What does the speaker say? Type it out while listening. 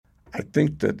I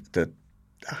think that the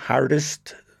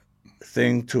hardest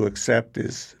thing to accept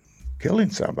is killing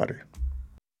somebody.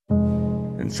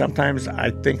 And sometimes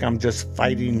I think I'm just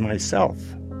fighting myself,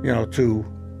 to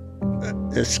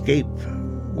escape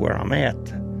where I'm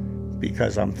at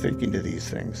because I'm thinking of these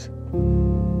things.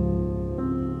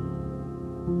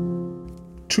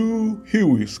 Two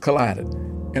Hueys collided,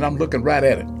 and I'm looking right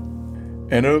at it.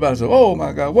 And everybody said, "Oh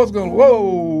my God, what's going on?"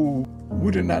 Whoa!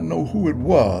 We did not know who it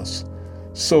was.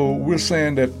 So we're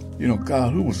saying that,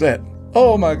 God, who was that?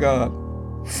 Oh my God,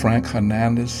 Frank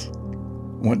Hernandez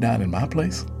went down in my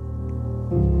place?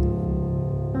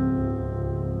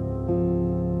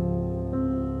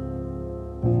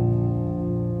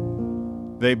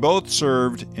 They both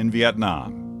served in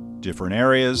Vietnam. Different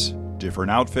areas,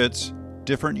 different outfits,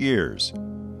 different years.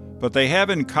 But they have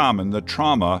in common the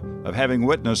trauma of having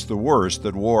witnessed the worst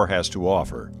that war has to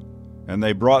offer. And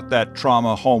they brought that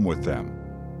trauma home with them.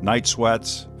 Night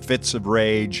sweats, fits of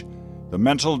rage, the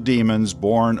mental demons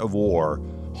born of war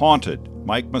haunted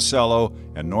Mike Masello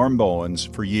and Norm Bowens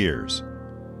for years.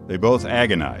 They both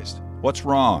agonized. What's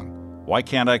wrong? Why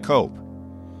can't I cope?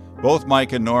 Both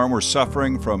Mike and Norm were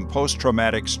suffering from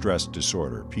post-traumatic stress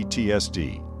disorder,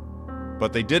 PTSD.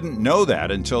 But they didn't know that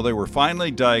until they were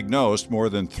finally diagnosed more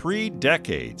than 3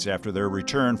 decades after their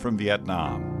return from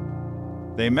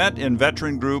Vietnam. They met in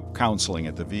veteran group counseling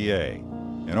at the VA,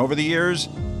 and over the years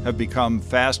have become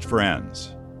fast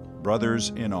friends,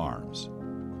 brothers in arms.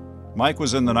 Mike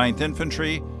was in the 9th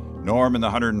Infantry, Norm in the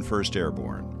 101st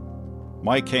Airborne.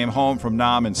 Mike came home from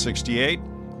Nam in '68,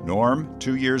 Norm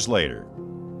 2 years later.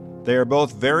 They are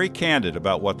both very candid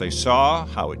about what they saw,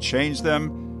 how it changed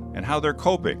them, and how they're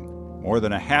coping more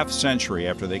than a half century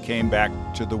after they came back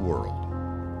to the world.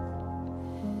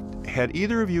 Had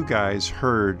either of you guys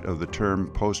heard of the term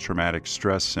post-traumatic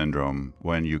stress syndrome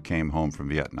when you came home from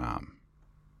Vietnam?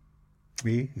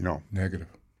 Me? No. Negative.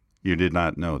 You did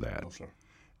not know that? No, sir.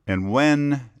 And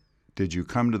when did you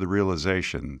come to the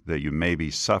realization that you may be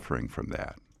suffering from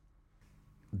that?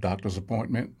 Doctor's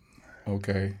appointment,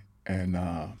 okay, and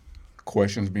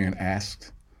questions being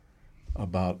asked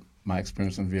about my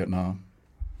experience in Vietnam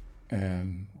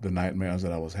and the nightmares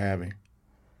that I was having,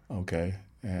 okay,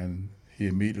 and he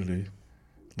immediately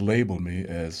labeled me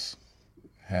as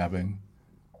having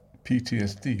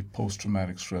PTSD,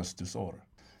 post-traumatic stress disorder.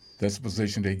 That's the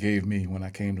position they gave me when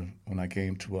I came to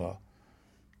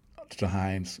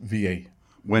Hines VA.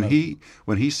 When he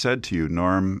said to you,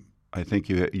 Norm, I think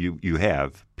you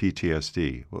have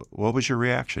PTSD, what was your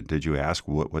reaction? Did you ask,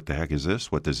 what the heck is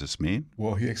this? What does this mean?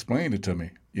 Well, he explained it to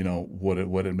me, what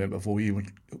it meant before he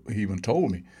even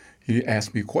told me. He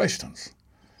asked me questions,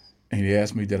 and he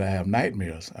asked me, did I have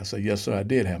nightmares? I said, yes, sir, I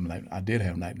did have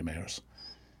nightmares.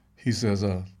 He says,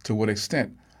 to what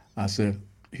extent?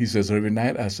 He says, every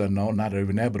night? I said, no, not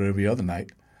every night, but every other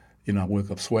night. I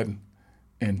wake up sweating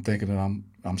and thinking that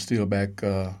I'm still back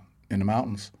in the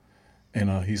mountains.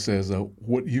 And he says,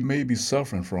 what you may be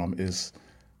suffering from is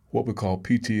what we call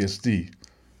PTSD,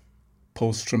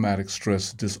 post-traumatic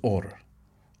stress disorder,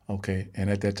 okay? And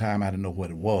at that time, I didn't know what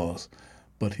it was,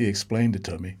 but he explained it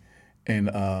to me. And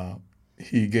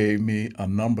he gave me a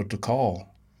number to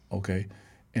call, okay?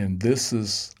 And this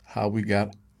is how I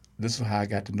got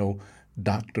to know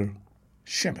Dr.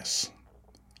 Shemis,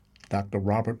 Dr.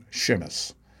 Robert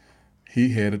Shemis. He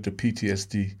headed the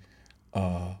PTSD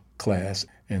class,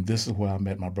 and this is where I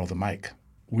met my brother Mike.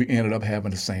 We ended up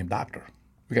having the same doctor.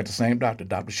 We got the same doctor,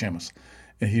 Dr. Shemis,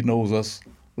 and he knows us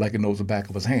like he knows the back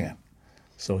of his hand.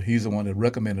 So he's the one that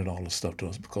recommended all this stuff to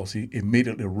us because he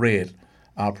immediately read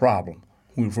our problem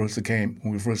when we first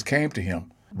came to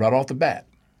him. Right off the bat,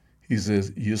 he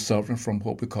says, you're suffering from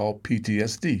what we call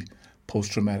PTSD,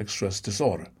 post-traumatic stress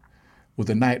disorder, with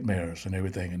the nightmares and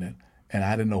everything in it. And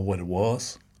I didn't know what it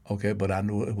was. Okay, but I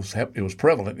knew it was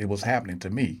prevalent. It was happening to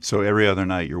me. So every other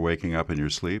night you're waking up in your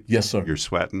sleep? Yes, sir. You're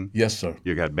sweating? Yes, sir.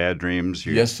 You got bad dreams?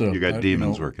 Yes, sir. You got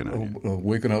demons working on you?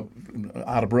 Waking up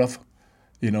out of breath,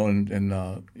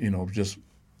 and just,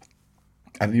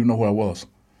 I didn't even know where I was.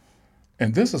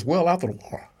 And this is well after the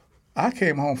war. I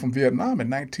came home from Vietnam in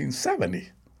 1970,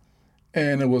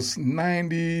 and it was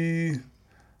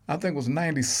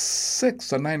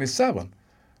 96 or 97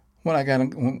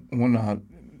 when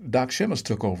Doc Shemis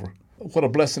took over. What a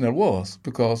blessing it was,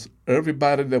 because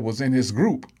everybody that was in his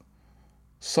group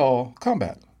saw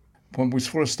combat. When we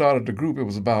first started the group, it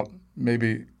was about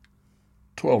maybe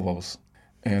 12 of us,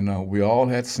 and we all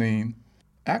had seen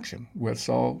action. We had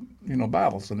saw,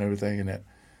 battles and everything in that.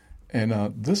 And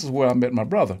this is where I met my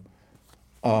brother.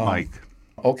 Mike.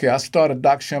 Okay, I started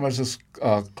Doc Shemis'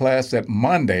 class that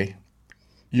Monday.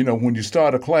 When you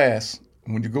start a class,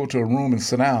 when you go to a room and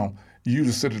sit down, you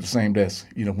usually sit at the same desk,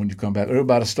 when you come back.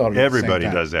 Everybody started at the same time.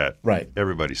 Everybody does that. Right.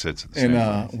 Everybody sits at the same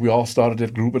time. And we all started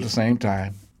that group at the same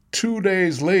time. 2 or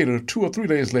 3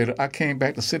 days later, I came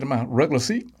back to sit in my regular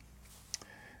seat.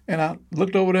 And I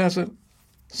looked over there and said,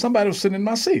 somebody was sitting in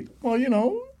my seat. Well,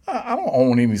 I don't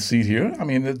own any seat here. I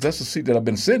mean, that's the seat that I've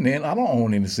been sitting in. I don't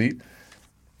own any seat.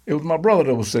 It was my brother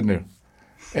that was sitting there.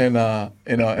 And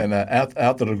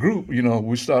after the group,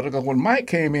 we started. When Mike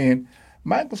came in,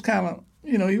 Mike was kind of,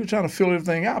 he was trying to fill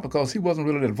everything out because he wasn't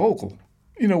really that vocal.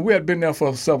 We had been there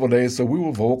for several days, so we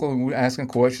were vocal and we were asking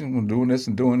questions and doing this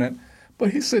and doing that.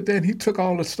 But he sat there and he took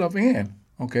all this stuff in,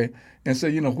 okay, and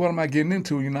said, what am I getting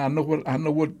into? I know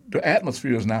what the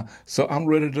atmosphere is now, so I'm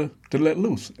ready to let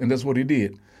loose, and that's what he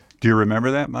did. Do you remember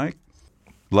that, Mike?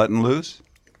 Letting loose?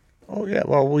 Oh, yeah.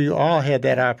 Well, we all had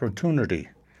that opportunity.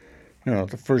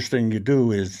 The first thing you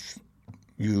do is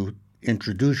you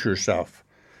introduce yourself,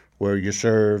 where you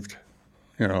served,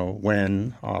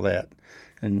 when, all that.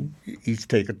 And each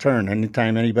take a turn.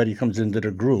 Anytime anybody comes into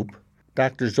the group,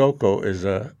 Dr. Zocco is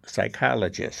a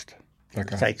psychologist.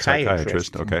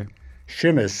 Psychiatrist, okay.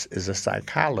 Shimas is a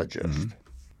psychologist. Mm-hmm.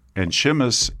 And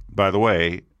Shimas, by the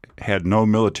way, had no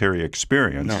military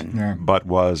experience, None. but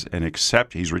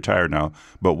he's retired now,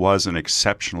 but was an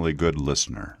exceptionally good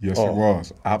listener. Yes, he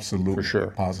was. Absolutely. For sure.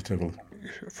 Positively.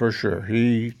 For sure.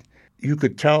 You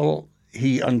could tell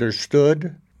he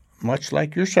understood, much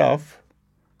like yourself.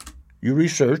 You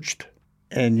researched,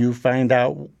 and you find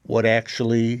out what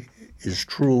actually is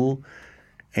true.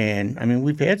 And,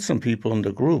 we've had some people in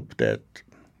the group that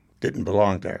didn't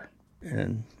belong there,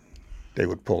 and they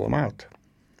would pull them out.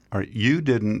 All right, you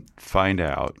didn't find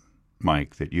out,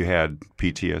 Mike, that you had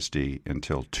PTSD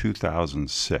until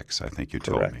 2006, I think you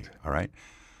told me. All right?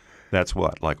 That's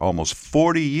what, like almost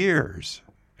 40 years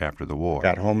after the war.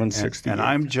 Got home in 68. And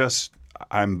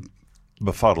I'm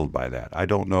befuddled by that. I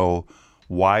don't know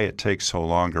why it takes so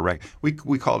long to we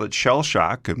called it shell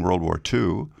shock in World War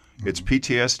II. It's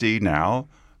PTSD now.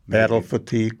 Battle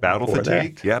fatigue. Battle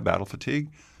fatigue. Yeah, battle fatigue.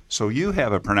 So you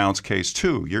have a pronounced case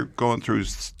too. You're going through,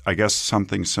 I guess,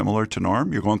 something similar to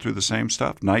Norm. You're going through the same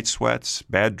stuff, night sweats,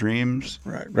 bad dreams.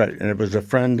 Right. And it was a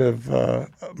friend of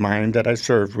mine that I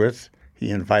served with. He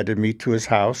invited me to his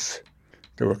house.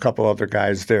 There were a couple other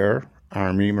guys there,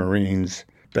 Army, Marines,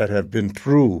 that have been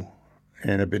through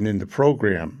and have been in the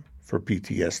program for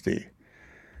PTSD.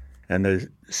 And they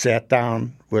sat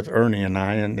down with Ernie and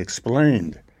I and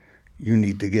explained, you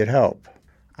need to get help.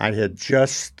 I had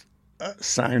just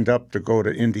signed up to go to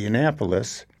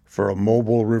Indianapolis for a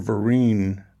Mobile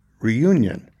Riverine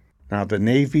reunion. Now, the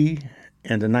Navy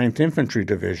and the 9th Infantry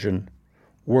Division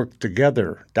worked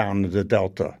together down in the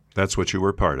Delta. That's what you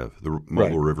were part of, the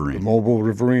Mobile Riverine. The Mobile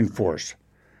Riverine Force.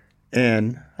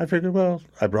 And I figured, well,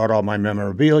 I brought all my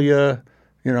memorabilia,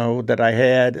 that I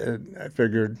had. And I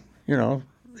figured,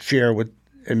 share with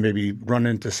and maybe run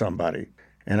into somebody.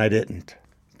 And I didn't.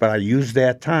 But I used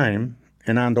that time,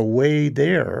 and on the way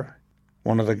there,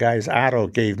 one of the guys, Otto,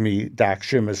 gave me Doc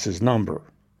Shimas' number.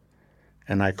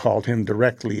 And I called him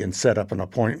directly and set up an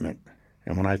appointment.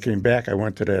 And when I came back, I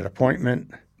went to that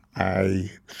appointment. I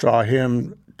saw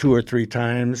him 2 or 3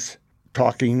 times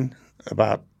talking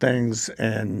about things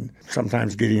and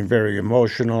sometimes getting very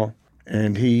emotional.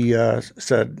 And he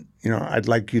said, I'd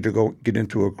like you to go get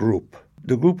into a group.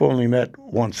 The group only met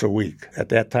once a week. At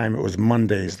that time, it was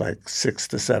Mondays, like 6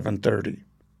 to 7:30.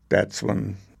 That's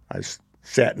when I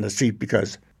sat in the seat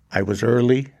because I was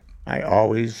early. I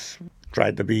always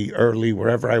tried to be early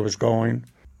wherever I was going.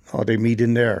 Oh, they meet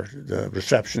in there, the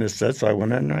receptionist said, so I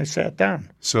went in and I sat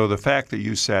down. So the fact that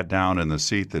you sat down in the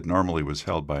seat that normally was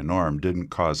held by Norm didn't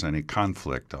cause any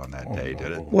conflict on that day,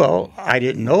 did it? Well, I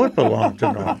didn't know it belonged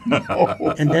to Norm.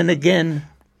 No. And then again...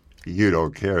 You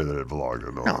don't care that it belonged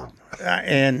to Norm. No.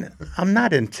 And I'm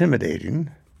not intimidating.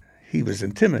 He was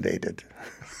intimidated.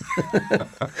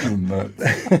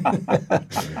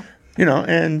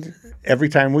 And every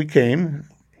time we came,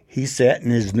 he sat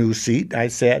in his new seat. I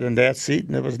sat in that seat,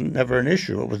 and it was never an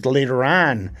issue. It was later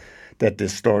on that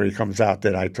this story comes out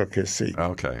that I took his seat.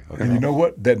 Okay. And you know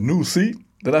what? That new seat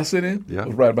that I sit in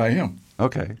was right by him.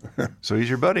 Okay. So he's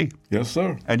your buddy. Yes,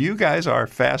 sir. And you guys are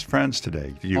fast friends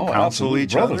today. You counsel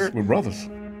each other? We're brothers.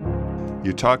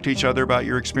 You talk to each other about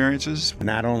your experiences?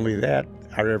 Not only that,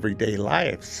 our everyday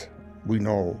lives. We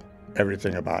know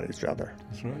everything about each other.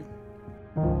 That's right.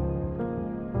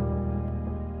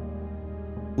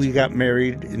 We got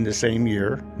married in the same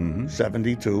year,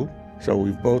 72. So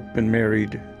we've both been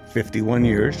married 51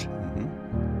 years.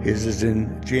 His is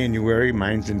in January,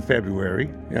 mine's in February.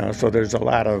 So there's a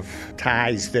lot of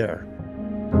ties there.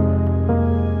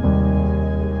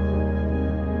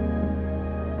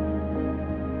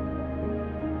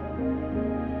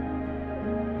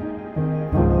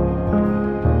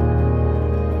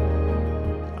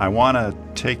 I want to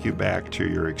take you back to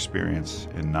your experience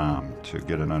in Nam to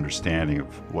get an understanding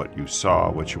of what you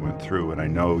saw, what you went through, and I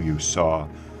know you saw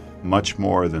much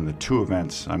more than the two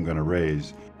events I'm going to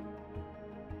raise.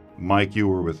 Mike, you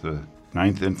were with the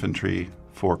 9th Infantry,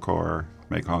 4 Corps,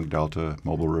 Mekong Delta,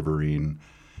 Mobile Riverine,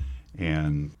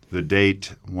 and the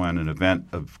date when an event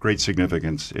of great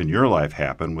significance in your life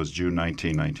happened was June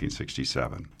 19,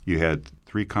 1967. You had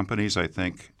 3 companies, I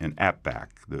think, in Apback,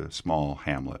 the small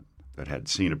hamlet that had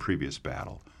seen a previous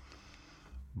battle.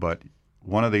 But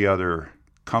one of the other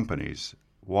companies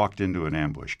walked into an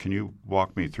ambush. Can you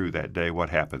walk me through that day? What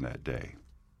happened that day?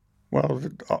 Well,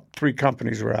 3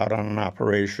 companies were out on an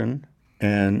operation,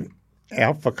 and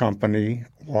Alpha Company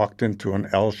walked into an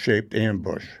L-shaped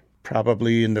ambush.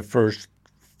 Probably in the first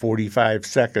 45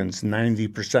 seconds,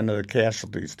 90% of the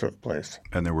casualties took place.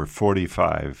 And there were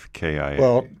 45 KIA.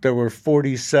 Well, there were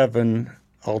 47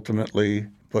 ultimately,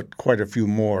 but quite a few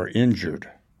more injured.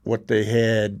 What they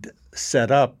had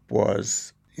set up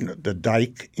was, the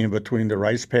dike in between the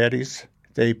rice paddies.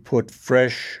 They put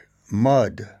fresh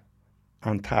mud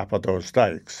on top of those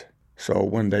dikes. So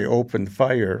when they opened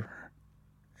fire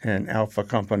and Alpha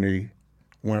Company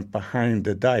went behind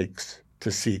the dikes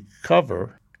to seek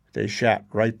cover, they shot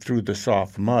right through the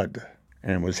soft mud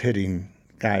and was hitting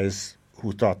guys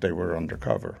who thought they were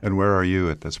undercover. And where are you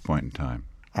at this point in time?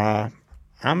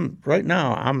 I'm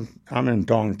in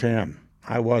Dong Tam.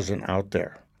 I wasn't out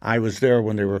there. I was there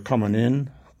when they were coming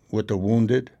in with the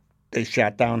wounded. They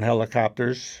shot down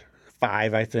helicopters,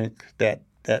 5, I think, that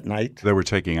night. They were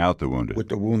taking out the wounded. With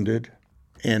the wounded.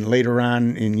 And later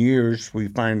on in years, we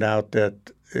find out that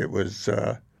it was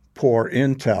poor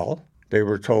intel. They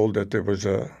were told that there was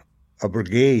a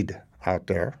brigade out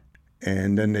there.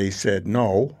 And then they said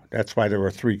no. That's why there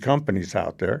were 3 companies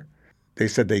out there. They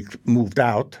said they moved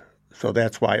out. So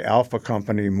that's why Alpha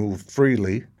Company moved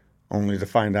freely, only to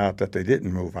find out that they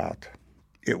didn't move out.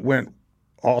 It went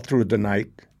all through the night.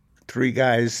 3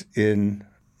 guys in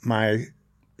my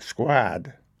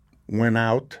squad went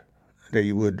out.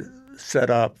 They would set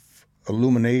up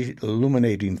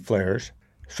illuminating flares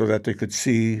so that they could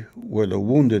see where the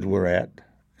wounded were at.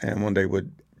 And when they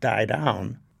would die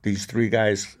down, these 3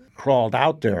 guys crawled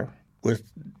out there with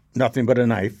nothing but a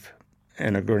knife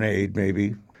and a grenade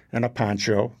maybe and a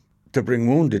poncho to bring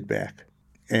wounded back.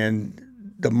 And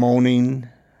the moaning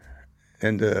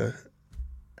and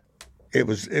it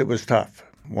was tough.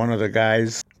 One of the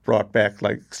guys brought back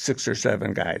like 6 or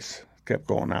 7 guys, kept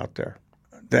going out there.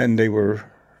 Then they were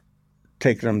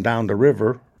taking them down the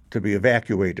river to be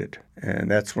evacuated. And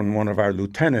that's when one of our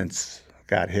lieutenants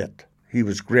got hit. He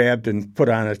was grabbed and put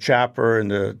on a chopper,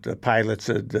 and the pilot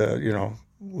said,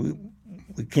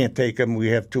 we can't take him. We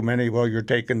have too many. Well, you're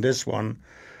taking this one,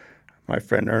 my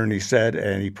friend Ernie said,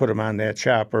 and he put him on that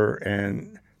chopper,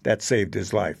 and that saved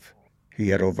his life. He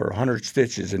had over 100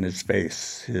 stitches in his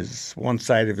face. One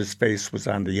side of his face was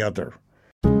on the other.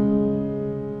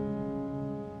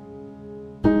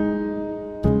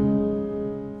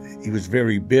 He was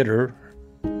very bitter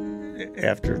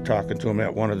after talking to him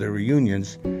at one of the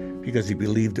reunions because he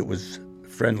believed it was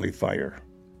friendly fire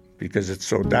because it's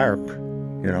so dark,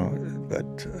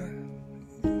 but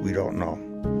we don't know.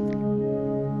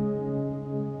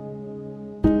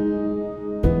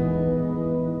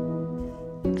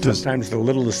 Sometimes the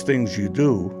littlest things you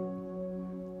do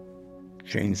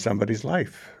change somebody's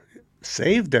life,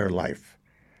 save their life.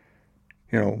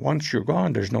 Once you're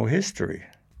gone, there's no history.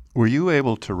 Were you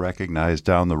able to recognize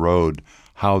down the road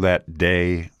how that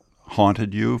day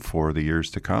haunted you for the years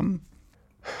to come?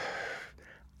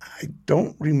 I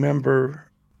don't remember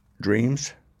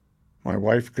dreams. My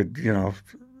wife could,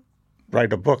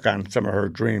 write a book on some of her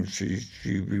dreams.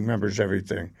 She remembers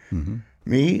everything. Mm-hmm.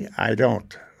 Me, I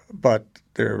don't. But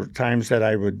there were times that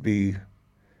I would be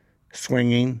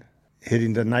swinging,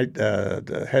 hitting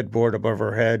the headboard above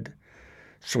her head,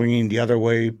 swinging the other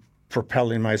way,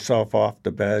 propelling myself off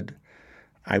the bed.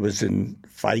 I was in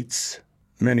fights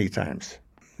many times.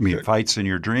 You mean fights in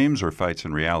your dreams or fights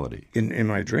in reality? In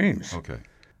my dreams. Okay.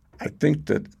 I think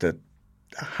that the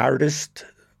hardest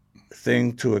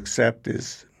thing to accept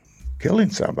is killing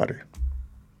somebody.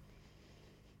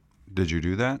 Did you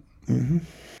do that? Mm-hmm.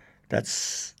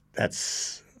 That's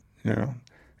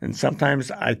and sometimes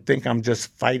I think I'm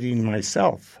just fighting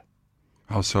myself.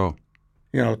 How so?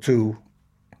 To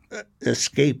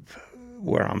escape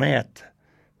where I'm at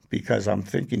because I'm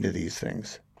thinking of these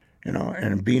things,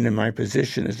 and being in my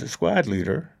position as a squad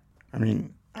leader,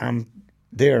 I'm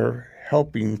there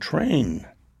helping train.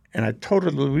 And I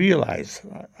totally realize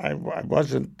I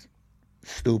wasn't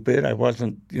stupid. I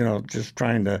wasn't, just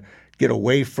trying to get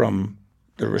away from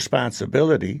the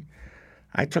responsibility.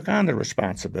 I took on the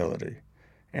responsibility.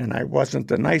 And I wasn't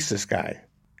the nicest guy,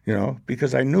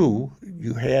 because I knew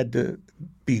you had to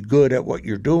be good at what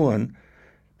you're doing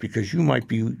because you might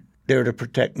be there to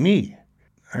protect me.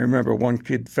 I remember one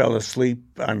kid fell asleep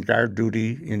on guard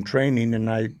duty in training, and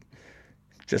I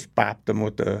just bopped him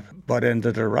with the butt end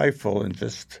of the rifle and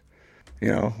just,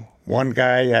 one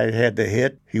guy I had to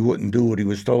hit, he wouldn't do what he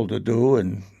was told to do,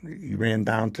 and he ran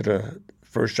down to the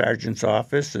first sergeant's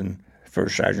office, and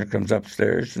first sergeant comes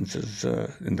upstairs and says,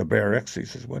 in the barracks, he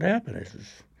says, "What happened?" He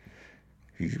says,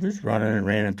 "He was running and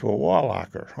ran into a wall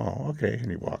locker." "Oh, okay," and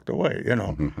he walked away,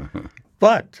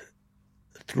 But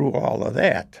through all of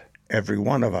that, every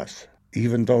one of us,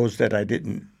 even those that I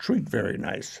didn't treat very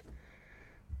nice,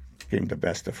 became the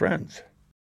best of friends.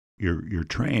 You're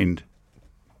trained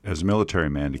as a military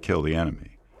man to kill the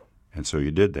enemy, and so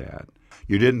you did that.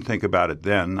 You didn't think about it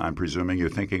then. I'm presuming you're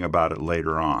thinking about it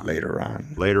later on. Later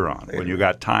on, when you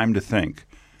got time to think.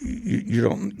 You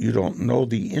don't know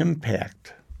the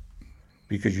impact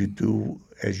because you do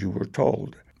as you were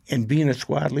told. And being a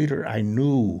squad leader, I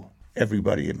knew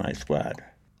everybody in my squad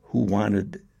who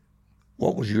wanted.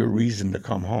 What was your reason to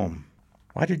come home?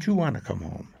 Why did you want to come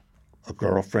home? A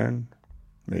girlfriend,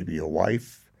 maybe a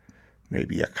wife,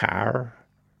 maybe a car,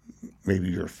 maybe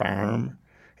your farm.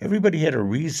 Everybody had a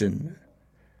reason,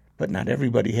 but not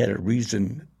everybody had a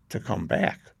reason to come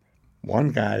back.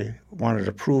 One guy wanted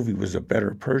to prove he was a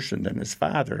better person than his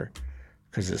father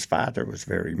because his father was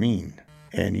very mean.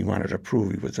 And he wanted to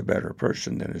prove he was a better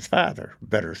person than his father, a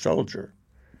better soldier.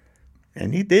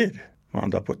 And he did.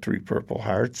 Wound up with 3 Purple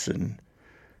Hearts, and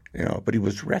but he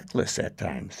was reckless at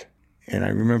times. And I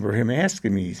remember him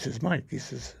asking me, he says, "Mike," he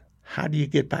says, "how do you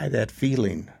get by that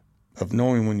feeling of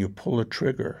knowing when you pull a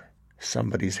trigger,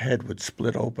 somebody's head would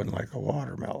split open like a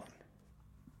watermelon?"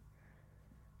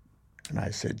 And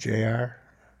I said, "JR,"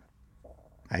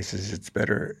 I says, "it's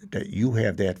better that you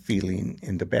have that feeling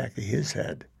in the back of his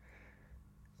head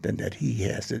than that he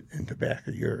has it in the back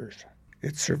of yours."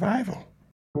 It's survival.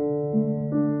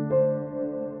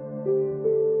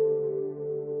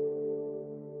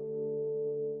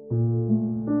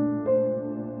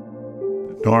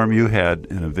 Norm, you had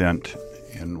an event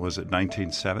in, was it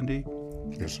 1970?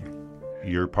 Yes, sir.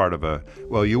 You're part of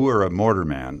you were a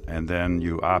mortarman, and then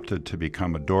you opted to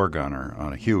become a door gunner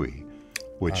on a Huey,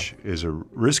 which is a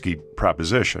risky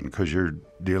proposition because you're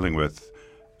dealing with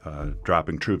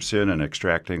dropping troops in and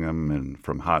extracting them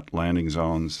from hot landing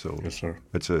zones. So yes, sir.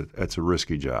 It's a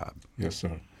risky job. Yes,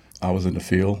 sir. I was in the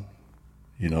field,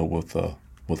 with a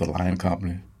line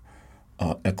company,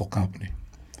 Echo Company.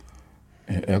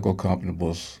 And Echo Company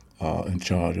was in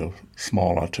charge of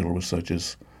small artillery such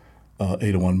as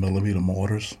 81 millimeter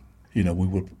mortars.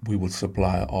 We would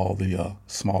supply all the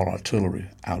small artillery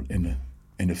out in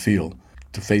the field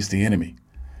to face the enemy.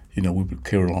 We would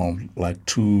carry along like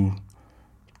two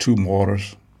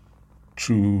mortars,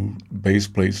 2 base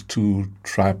plates, 2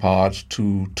 tripods,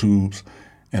 2 tubes,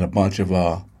 and a bunch of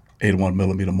 81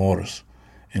 millimeter mortars,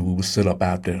 and we would sit up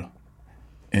out there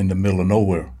in the middle of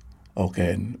nowhere.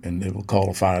 Okay, and they would call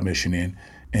a fire mission in,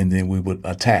 and then we would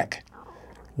attack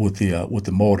with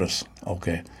the mortars.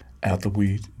 Okay, after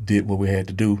we did what we had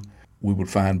to do, we would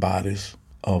find bodies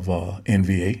of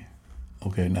NVA.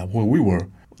 Okay, now where we were,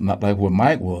 not like where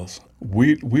Mike was,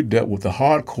 we dealt with the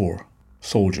hardcore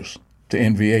soldiers, the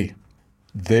NVA.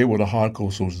 They were the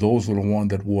hardcore soldiers. Those were the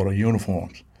ones that wore the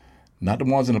uniforms, not the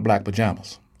ones in the black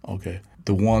pajamas. Okay,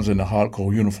 the ones in the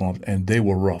hardcore uniforms, and they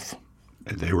were rough.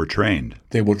 They were trained.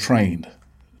 They were trained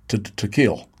to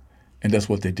kill, and that's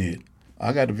what they did.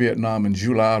 I got to Vietnam in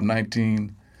July of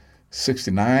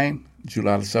 1969,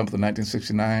 July the 7th of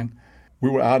 1969. We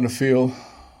were out in the field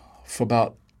for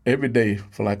about every day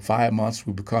for like 5 months.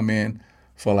 We would come in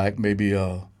for like maybe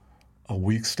a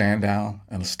week stand down,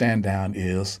 and a stand down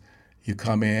is you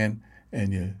come in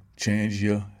and you change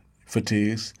your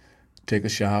fatigues, take a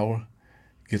shower,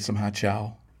 get some hot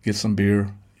chow, get some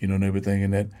beer, and everything,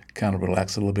 and that kind of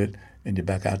relax a little bit, and you're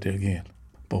back out there again.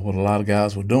 But what a lot of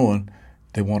guys were doing,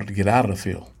 they wanted to get out of the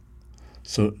field.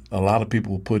 So a lot of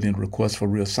people would put in requests for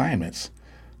reassignments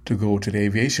to go to the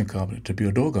aviation company to be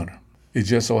a door gunner. It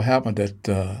just so happened that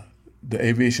the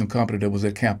aviation company that was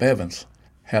at Camp Evans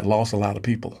had lost a lot of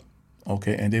people,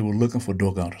 okay, and they were looking for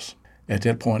door gunners. At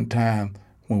that point in time,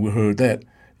 when we heard that,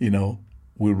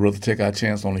 we'd rather take our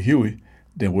chance on the Huey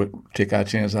than we'd take our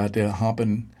chance out there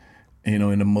humping,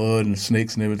 in the mud and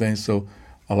snakes and everything. So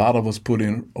a lot of us put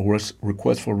in a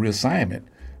request for reassignment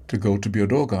to go to be a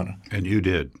door gunner. And you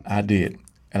did. I did,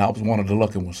 and I was one of the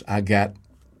lucky ones. I got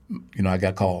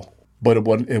called, but it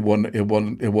wasn't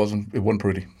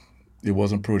pretty. It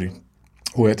wasn't pretty.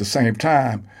 Where at the same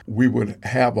time we would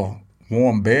have a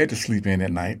warm bed to sleep in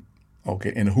at night,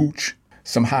 okay, and hooch,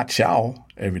 some hot shower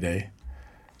every day.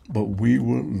 But we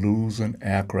were losing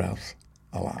aircrafts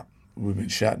a lot. We've been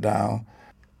shot down,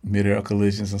 mid-air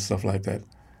collisions and stuff like that.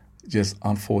 Just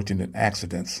unfortunate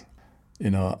accidents.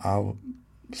 I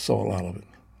saw a lot of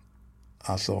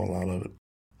it.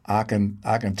 I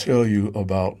can tell you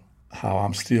about how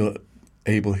I'm still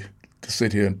able to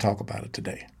sit here and talk about it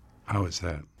today. How is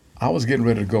that? I was getting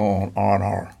ready to go on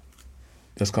R&R.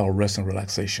 That's called rest and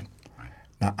relaxation. Right.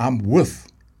 Now, I'm with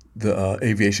the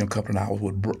aviation company. I was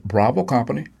with Bravo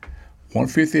Company,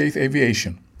 158th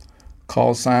Aviation.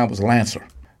 Call sign was Lancer.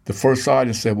 The first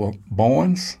sergeant said, well,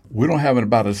 Bowens, we don't have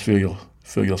anybody to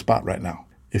fill your spot right now.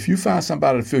 If you find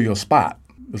somebody to fill your spot,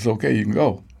 it's okay, you can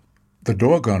go. The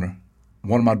door gunner,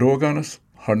 one of my door gunners,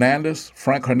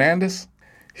 Frank Hernandez,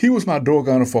 he was my door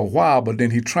gunner for a while, but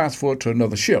then he transferred to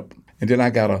another ship. And then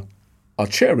I got a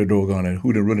cherry door gunner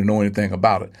who didn't really know anything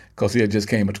about it because he had just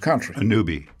came into the country. A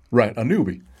newbie. Right, a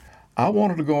newbie. I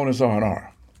wanted to go on this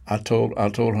R&R. I told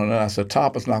her, I said,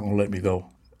 Top is not going to let me go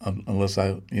unless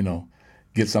I,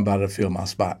 get somebody to fill my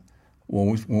spot.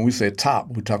 When we say Top,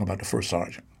 we're talking about the first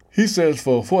sergeant. He says,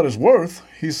 for what it's worth,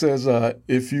 he says,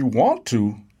 if you want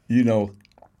to,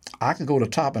 I can go to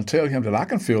Top and tell him that I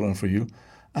can fill in for you.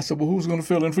 I said, well, who's going to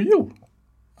fill in for you?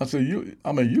 I said, you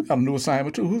got a new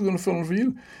assignment too. Who's going to fill in for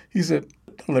you? He said,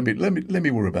 let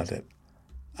me worry about that.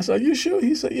 I said, are you sure?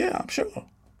 He said, yeah, I'm sure.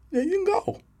 Yeah, you can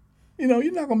go. You're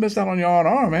not going to miss out on your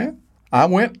R&R, man. I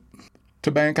went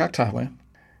to Bangkok, Thailand,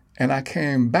 and I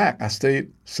came back. I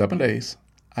stayed 7 days.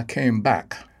 I came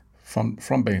back from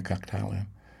Bangkok, Thailand,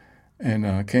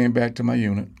 and came back to my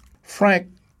unit. Frank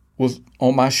was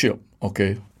on my ship,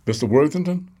 okay? Mr.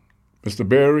 Worthington, Mr.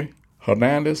 Berry,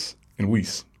 Hernandez, and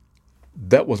Weiss.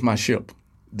 That was my ship.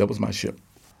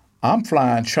 I'm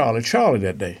flying Charlie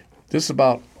that day. This is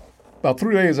about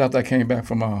 3 days after I came back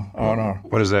from R&R.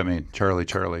 What does that mean,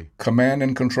 Charlie? Command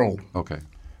and control. Okay.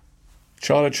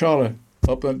 Charlie,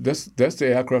 that's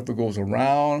the aircraft that goes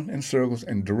around in circles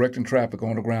and directing traffic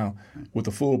on the ground with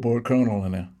the full board colonel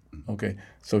in there. Okay,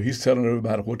 so he's telling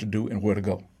everybody what to do and where to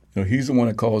go. He's the one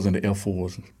that calls in the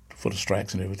F4s for the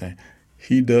strikes and everything.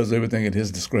 He does everything at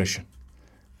his discretion,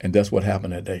 and that's what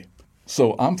happened that day.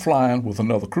 So I'm flying with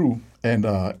another crew, and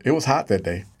it was hot that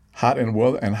day, hot in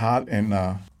weather and hot in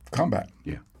combat.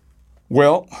 Yeah.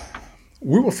 Well,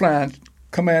 we were flying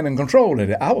command and control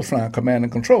today. I was flying command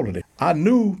and control today. I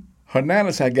knew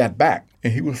Hernandez had got back,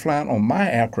 and he was flying on my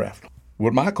aircraft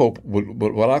with my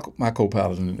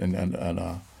co-pilots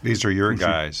and these are your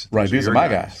guys. Right, these are my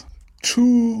guys.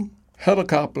 2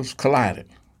 helicopters collided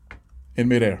in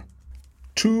midair.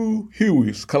 2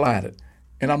 Hueys collided,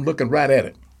 and I'm looking right at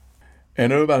it.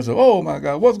 And everybody said, oh, my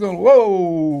God, what's going on?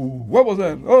 Whoa, what was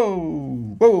that?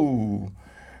 Oh, whoa.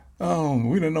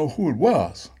 We didn't know who it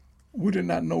was. We did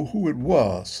not know who it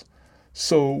was.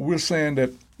 So we're saying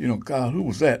that, God, who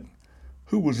was that?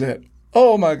 Who was that?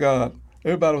 Oh, my God.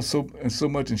 Everybody was so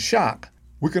much in shock.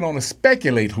 We can only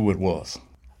speculate who it was.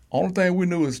 Only thing we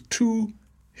knew is 2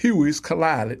 Hueys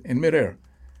collided in midair,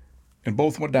 and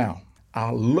both went down.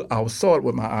 I saw it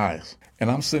with my eyes,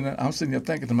 and I'm sitting there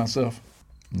thinking to myself,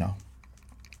 no.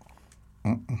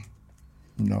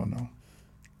 No.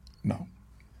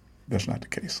 That's not the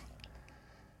case.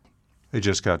 They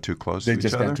just got too close to each other? They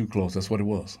just got too close. That's what it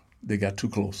was. They got too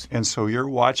close. And so you're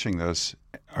watching this.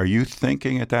 Are you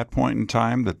thinking at that point in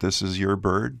time that this is your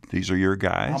bird? These are your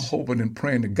guys? I'm hoping and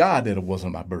praying to God that it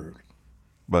wasn't my bird.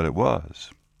 But it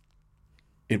was.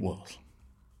 It was.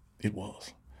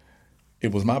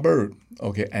 It was my bird.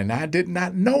 Okay, and I did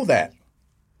not know that.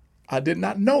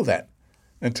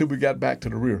 Until we got back to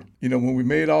the rear. When we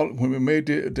made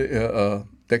the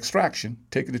extraction,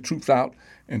 taking the troops out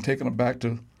and taking them back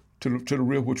to the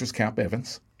rear, which was Camp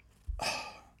Evans.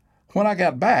 When I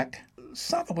got back,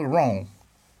 something was wrong.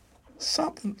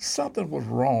 Something was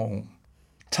wrong.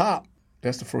 Top,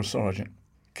 that's the first sergeant,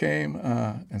 came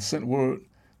and sent word,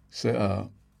 said,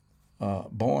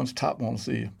 Bowens, Top want to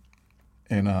see you.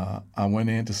 And I went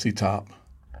in to see Top.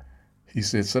 He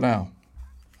said, sit down.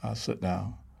 I sat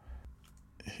down.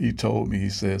 He told me, he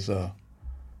says,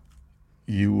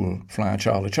 you were flying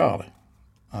Charlie.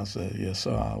 I said, yes,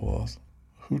 sir, I was.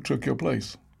 Who took your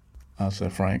place? I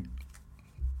said, Frank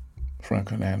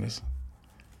Hernandez.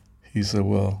 He said,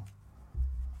 well,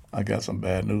 I got some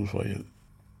bad news for you.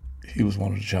 He was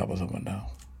one of the choppers that went down.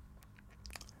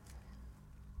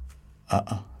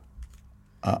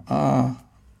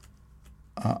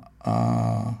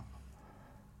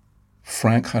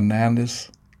 Frank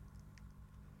Hernandez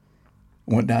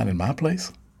went down in my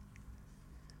place?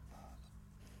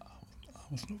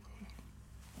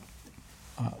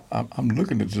 I'm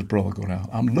looking at this brother go down.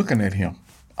 I'm looking at him.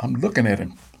 I'm looking at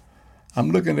him.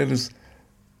 I'm looking at his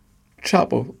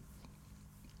chopper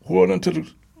whirling to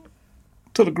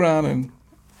the ground and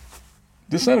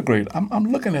disintegrate.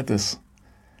 I'm looking at this.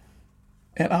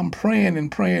 And I'm praying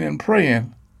and praying and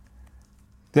praying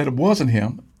that it wasn't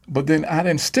him. But then I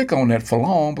didn't stick on that for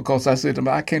long because I said to him,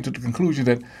 I came to the conclusion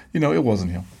that, it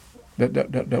wasn't him.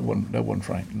 That wasn't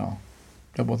Frank. No,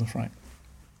 that wasn't Frank.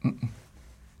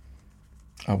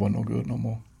 I wasn't no good no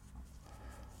more.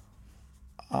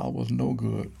 I was no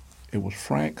good. It was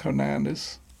Frank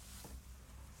Hernandez,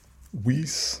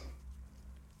 Weiss,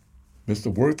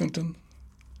 Mr. Worthington,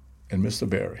 and Mr.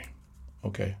 Berry.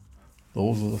 Okay,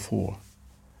 those are the four.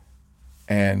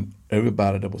 And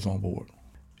everybody that was on board.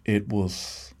 It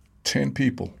was 10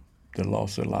 people that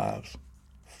lost their lives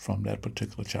from that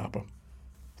particular chopper.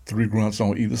 3 grunts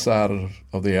on either side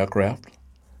of the aircraft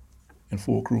and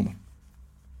 4 crewmen.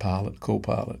 Pilot,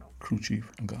 co-pilot, crew chief,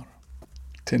 and gunner.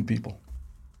 10 people.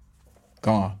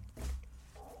 Gone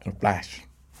in a flash.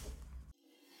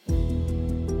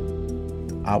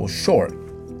 I was short.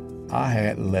 I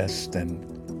had less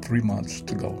than 3 months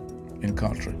to go in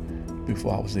country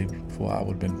before I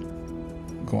would have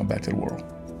been going back to the world.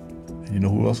 And you know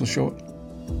who else was short?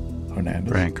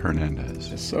 Hernandez. Frank Hernandez.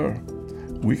 Yes, sir.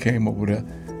 We came over there.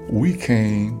 We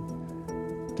came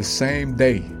the same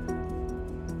day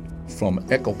from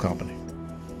Echo Company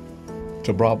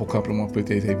to Bravo Company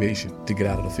 158th Aviation to get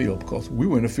out of the field because we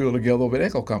were in the field together over at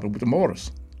Echo Company with the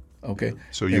mortars. Okay.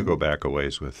 So you go back a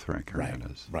ways with Frank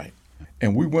Hernandez. Right.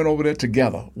 And we went over there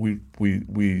together. We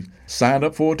signed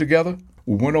up for it together.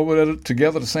 We went over there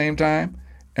together at the same time,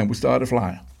 and we started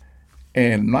flying.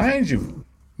 And mind you,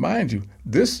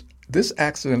 this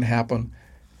accident happened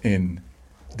in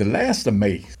the last of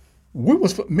May.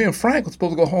 Me and Frank were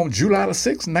supposed to go home July the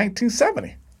 6th,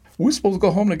 1970. We were supposed to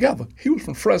go home together. He was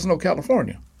from Fresno,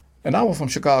 California, and I was from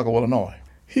Chicago, Illinois.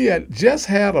 He had just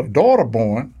had a daughter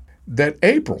born that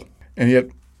April, and he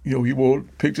had, he wore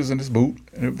pictures in his boot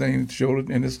and everything, showed it,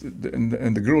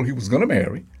 and the girl he was going to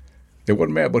marry. They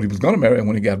wasn't married, but he was going to marry her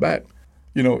when he got back.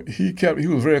 He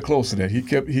was very close to that. He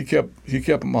kept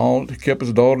him on. He kept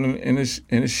his daughter in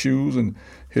his shoes and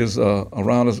his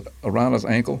around his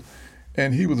ankle,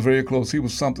 and he was very close. That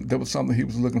was something he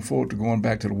was looking forward to, going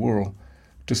back to the world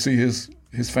to see his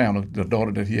family, the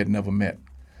daughter that he had never met.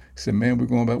 He said, "Man, we're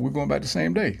going back the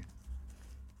same day."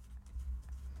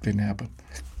 Didn't happen.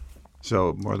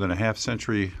 So more than a half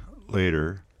century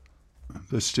later,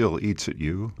 this still eats at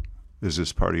you. Is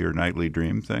this part of your nightly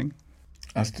dream thing?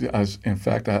 In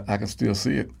fact, I can still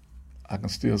see it. I can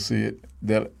still see it.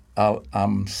 That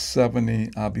I'm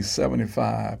 70. I'll be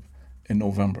 75 in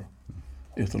November,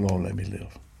 if the Lord let me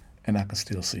live, and I can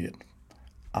still see it.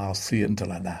 I'll see it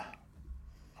until I die.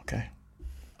 Okay,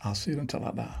 I'll see it until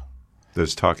I die.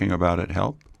 Does talking about it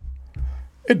help?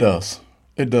 It does.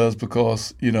 It does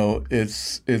because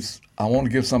it's. I want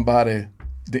to give somebody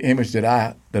the image that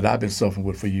I've been suffering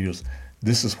with for years.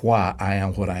 This is why I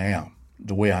am what I am,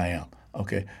 the way I am.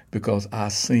 Okay, because I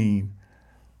seen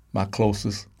my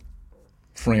closest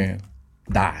friend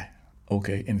die.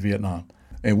 Okay, in Vietnam,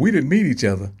 and we didn't meet each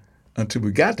other until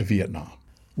we got to Vietnam.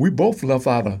 We both left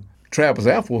out of Travis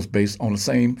Air Force Base on the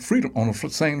same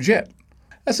same jet.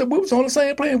 I said we was on the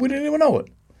same plane. We didn't even know it.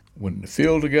 Went in the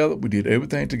field together. We did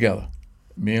everything together,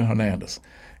 me and Hernandez,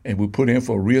 and we put in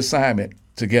for a reassignment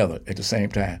together at the same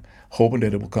time, hoping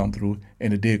that it would come through,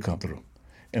 and it did come through.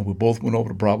 And we both went over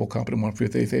to Bravo Company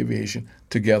 158th Aviation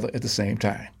together at the same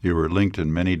time. You were linked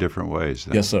in many different ways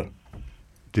then. Yes, sir.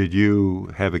 Did you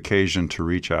have occasion to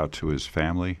reach out to his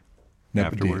family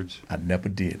afterwards? I never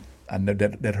did.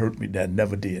 That hurt me. That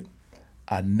never did.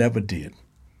 I never did.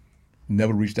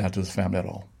 Never reached out to his family at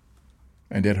all.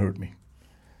 And that hurt me.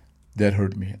 That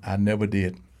hurt me. I never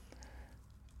did.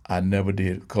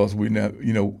 Because we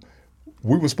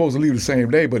were supposed to leave the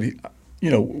same day, but he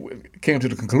came to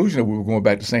the conclusion that we were going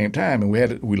back the same time, and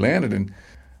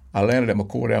I landed at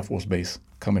McCord Air Force Base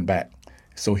coming back.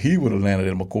 So he would have landed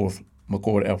at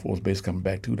McCord Air Force Base coming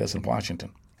back too. That's in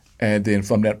Washington. And then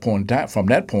from that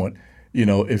point,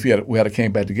 if we had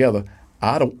came back together,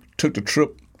 I'd have took the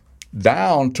trip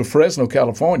down to Fresno,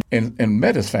 California, and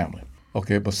met his family.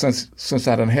 Okay, but since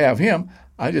I didn't have him,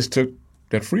 I just took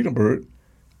that Freedom Bird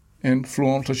and flew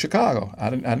on to Chicago.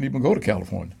 I didn't even go to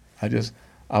California.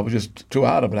 I was just too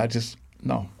out of it. Just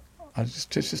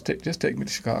take me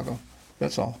to Chicago.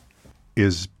 That's all.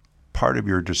 Is part of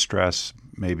your distress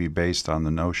maybe based on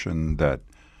the notion that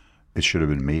it should have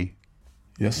been me?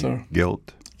 Yes, sir.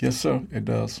 Guilt? Yes, sir. It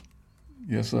does.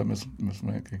 Yes, sir, Miss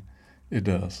Mankey. It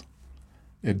does.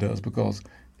 It does, because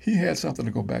he had something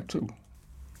to go back to.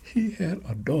 He had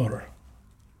a daughter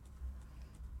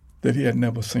that he had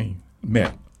never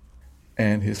met,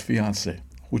 and his fiancée,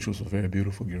 which was a very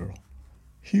beautiful girl.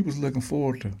 He was looking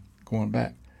forward to going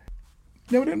back.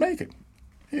 Never did make it.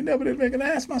 He never did make it. I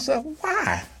asked myself,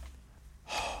 why?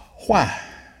 Why?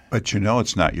 But you know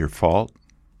it's not your fault.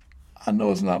 I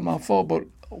know it's not my fault, but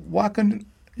why couldn't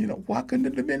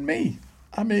it have been me?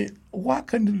 I mean, why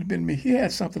couldn't it have been me? He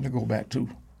had something to go back to.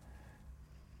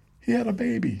 He had a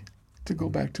baby to go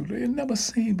back to. They had never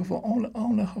seen before,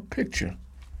 only her picture.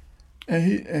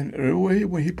 And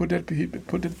when he put that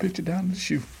picture down in the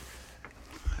shoe.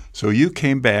 So you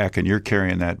came back and you're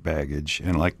carrying that baggage,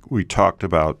 and like we talked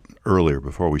about earlier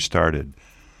before we started,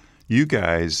 you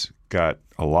guys got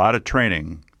a lot of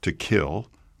training to kill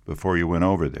before you went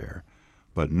over there,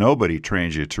 but nobody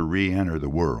trains you to re-enter the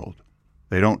world.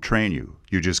 They don't train you.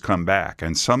 You just come back.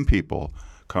 And some people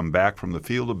come back from the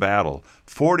field of battle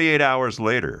 48 hours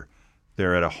later.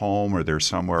 They're at a home or they're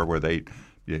somewhere where the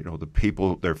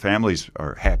people, their families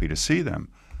are happy to see them,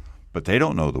 but they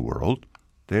don't know the world.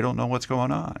 They don't know what's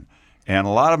going on. And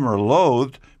a lot of them are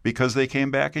loathed because they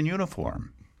came back in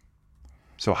uniform.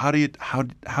 So how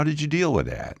did you deal with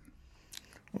that?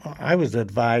 Well, I was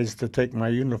advised to take my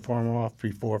uniform off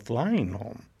before flying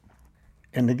home.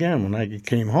 And again, when I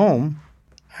came home,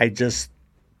 I just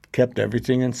kept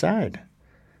everything inside.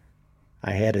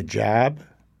 I had a job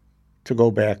to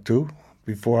go back to.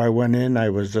 Before I went in, I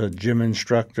was a gym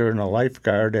instructor and a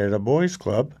lifeguard at a boys'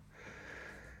 club.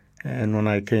 And when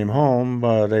I came home,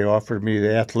 they offered me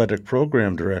the athletic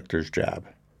program director's job.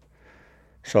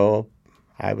 So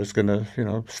I was going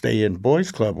to, stay in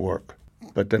boys' club work.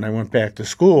 But then I went back to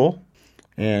school,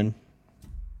 and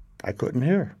I couldn't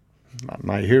hear.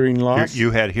 My hearing loss.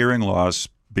 You had hearing loss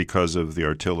because of the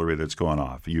artillery that's going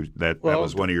off. That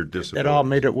was one of your disabilities. It all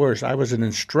made it worse. I was an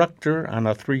instructor on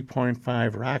a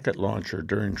 3.5 rocket launcher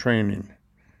during training.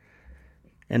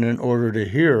 And in order to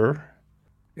hear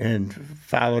and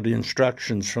follow the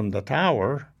instructions from the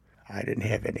tower, I didn't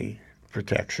have any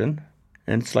protection.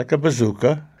 And it's like a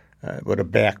bazooka with a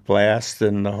back blast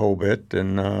and the whole bit.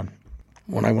 And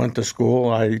when I went to school,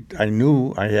 I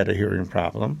knew I had a hearing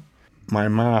problem. My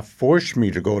mom forced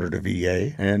me to go to the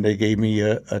VA, and they gave me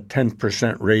a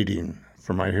 10% rating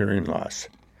for my hearing loss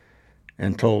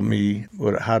and told me,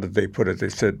 how did they put it? They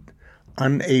said,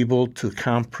 unable to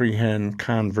comprehend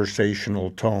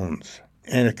conversational tones.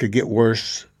 And it could get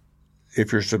worse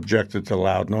if you're subjected to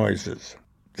loud noises.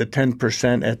 The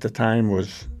 10% at the time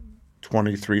was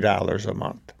 $23 a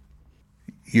month.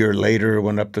 A year later, it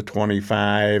went up to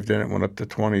 25, then it went up to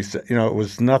 20. It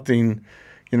was nothing.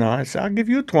 I said, I'll give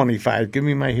you 25. Give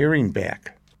me my hearing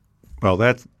back. Well,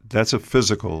 that's a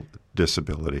physical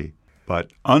disability,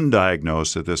 but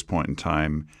undiagnosed at this point in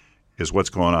time is what's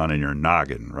going on in your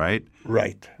noggin, right?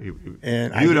 Right.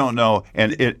 And you don't know,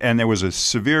 and there was a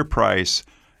severe price.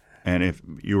 And if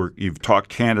you've talked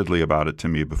candidly about it to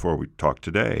me before we talked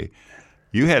today,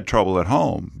 you had trouble at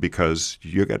home because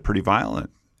you got pretty violent.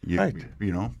 Right.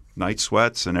 Night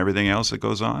sweats and everything else that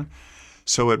goes on.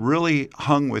 So it really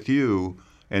hung with you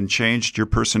and changed your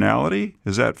personality?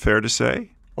 Is that fair to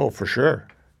say? Oh, for sure.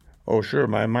 Oh, sure.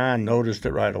 My mom noticed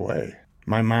it right away.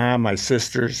 My mom, my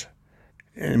sisters.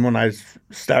 And when I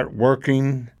start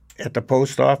working at the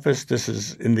post office, this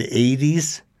is in the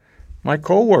 80s, my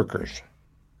coworkers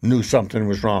knew something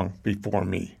was wrong before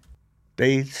me.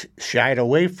 They shied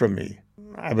away from me.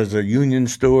 I was a union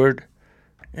steward,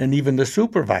 and even the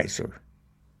supervisor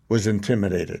was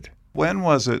intimidated. When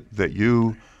was it that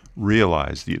you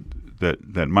realized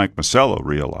that Mike Masello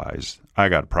realized, I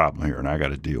got a problem here and I got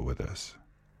to deal with this?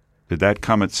 Did that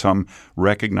come at some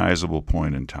recognizable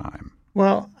point in time?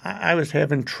 Well, I was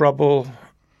having trouble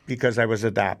because I was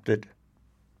adopted.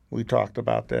 We talked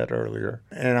about that earlier.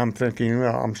 And I'm thinking,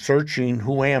 I'm searching,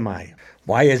 who am I?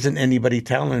 Why isn't anybody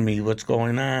telling me what's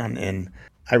going on? And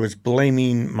I was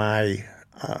blaming my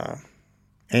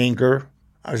anger.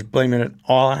 I was blaming it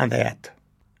all on that,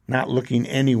 not looking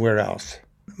anywhere else.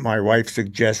 My wife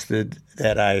suggested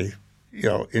that I,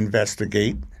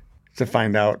 investigate to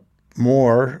find out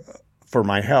more for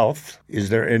my health. Is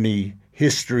there any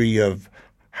history of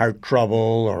heart trouble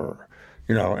or,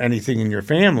 anything in your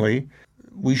family?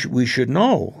 We should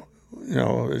know.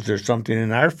 Is there something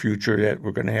in our future that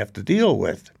we're going to have to deal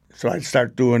with? So I'd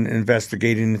start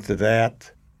investigating into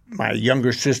that. My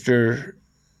younger sister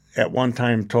at one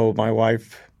time told my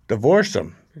wife, divorce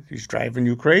him. He's driving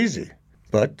you crazy.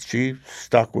 But she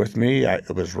stuck with me.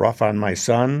 It was rough on my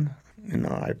son.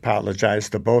 I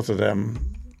apologized to both of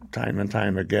them time and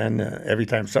time again. Every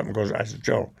time something goes, I said,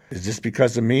 Joe, is this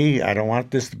because of me? I don't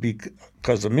want this to be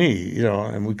because of me,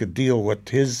 and we could deal with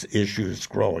his issues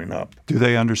growing up. Do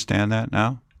they understand that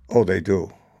now? Oh, they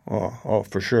do. Oh,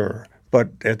 for sure. But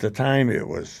at the time, it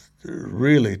was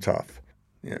really tough.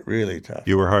 Yeah, really tough.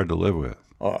 You were hard to live with.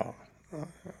 I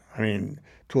mean,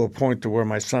 to a point to where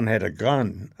my son had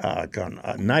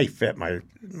a knife at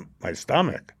my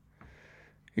stomach.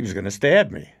 He was going to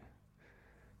stab me,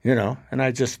 and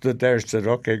I just stood there and said,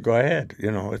 okay, go ahead.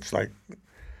 It's like.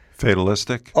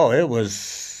 Fatalistic? Oh, it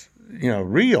was,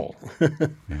 real.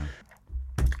 Yeah.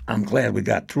 I'm glad we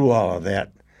got through all of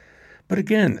that. But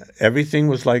again, everything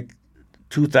was like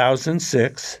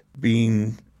 2006,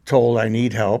 being told I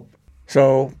need help.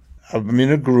 So I'm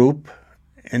in a group,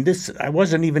 and I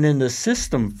wasn't even in the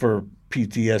system for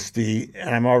PTSD,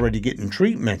 and I'm already getting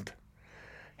treatment.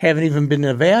 Haven't even been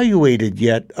evaluated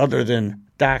yet, other than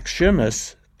Doc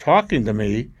Shimas talking to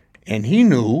me, and he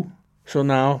knew. So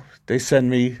now they send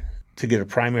me to get a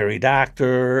primary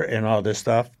doctor and all this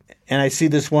stuff. And I see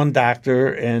this one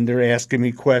doctor, and they're asking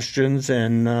me questions,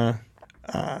 and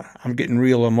I'm getting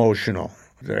real emotional.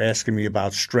 They're asking me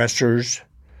about stressors,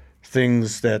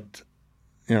 things that,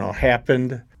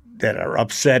 happened that are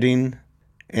upsetting,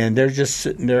 and they're just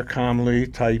sitting there calmly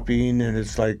typing, and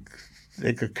it's like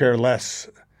they could care less,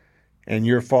 and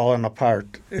you're falling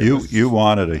apart. You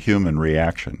wanted a human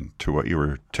reaction to what you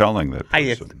were telling that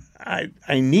person.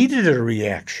 I needed a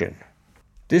reaction.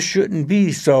 This shouldn't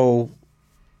be so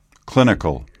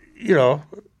clinical. You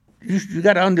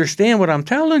got to understand what I'm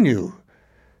telling you.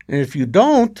 And if you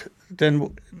don't,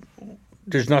 then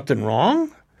there's nothing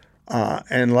wrong.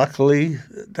 And luckily,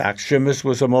 Doc Shimas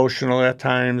was emotional at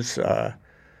times. I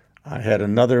had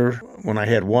another, when I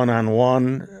had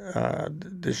one-on-one,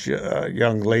 this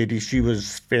young lady, she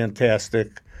was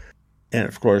fantastic. And,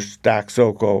 of course, Doc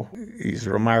Soko, he's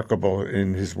remarkable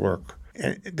in his work.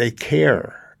 And they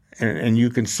care, and you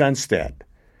can sense that.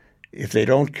 If they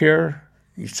don't care,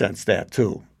 you sense that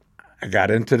too. I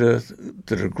got into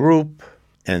the group,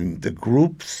 and the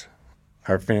groups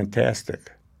are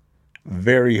fantastic,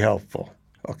 very helpful,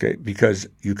 okay, because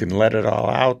you can let it all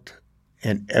out,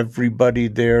 and everybody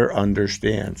there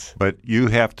understands. But you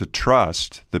have to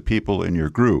trust the people in your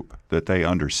group that they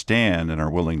understand and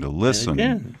are willing to listen. And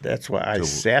again, that's why I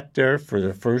sat there for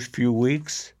the first few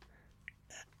weeks.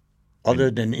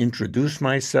 Other than introduce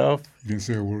myself, you didn't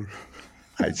say a word.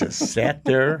 I just sat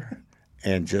there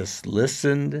and just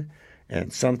listened.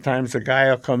 And sometimes a guy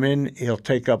will come in, he'll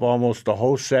take up almost the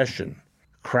whole session,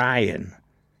 crying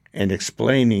and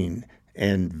explaining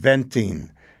and venting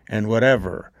and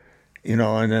whatever.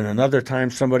 And then another time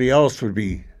somebody else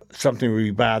something would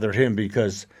be bothered him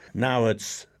because now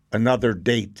it's another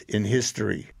date in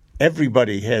history.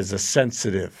 Everybody has a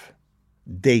sensitive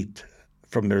date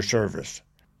from their service,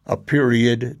 a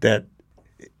period that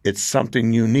it's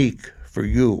something unique for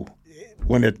you.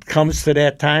 When it comes to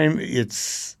that time,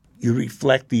 you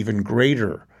reflect even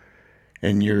greater,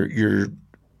 and your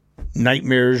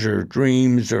nightmares or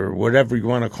dreams or whatever you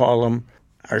want to call them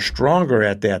are stronger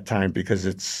at that time because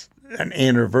it's an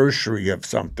anniversary of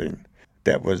something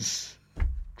that was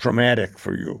traumatic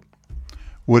for you.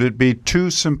 Would it be too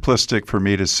simplistic for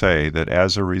me to say that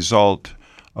as a result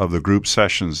of the group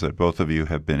sessions that both of you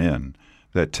have been in,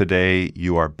 that today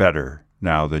you are better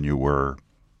now than you were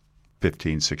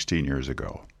 15, 16 years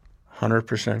ago?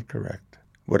 100% correct.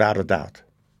 Without a doubt.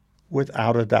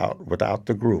 Without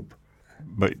the group.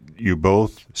 But you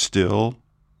both still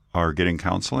are getting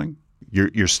counseling?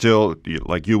 You're still,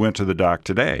 like you went to the doc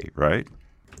today, right?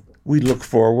 We look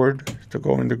forward to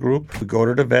going to group. We go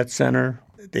to the vet center.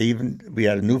 We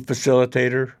had a new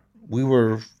facilitator. We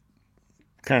were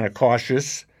kind of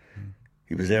cautious.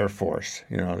 He was Air Force.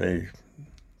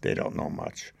 They don't know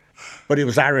much. But he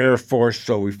was our Air Force,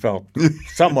 so we felt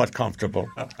somewhat comfortable.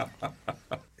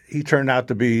 He turned out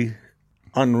to be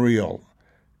unreal.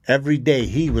 Every day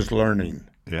he was learning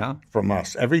from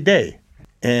us, every day.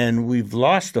 And we've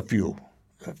lost a few.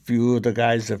 A few of the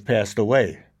guys have passed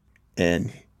away.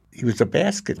 And he was a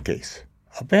basket case.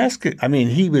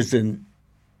 He was in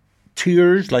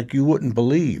tears like you wouldn't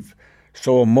believe.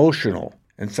 So emotional.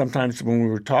 And sometimes when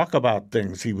we would talk about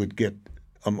things, he would get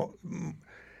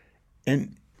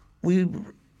and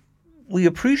we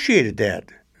appreciated that.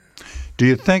 Do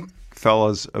you think,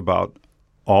 fellas, about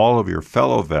all of your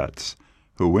fellow vets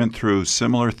who went through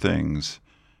similar things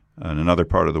in another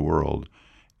part of the world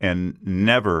and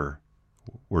never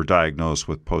were diagnosed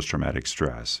with post-traumatic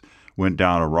stress, went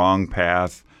down a wrong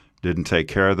path, didn't take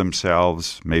care of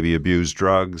themselves, maybe abused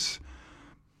drugs,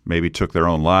 maybe took their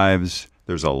own lives?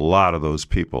 There's a lot of those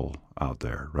people out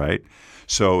there, right?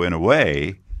 So in a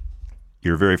way,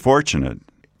 you're very fortunate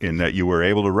in that you were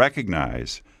able to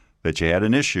recognize that you had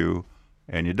an issue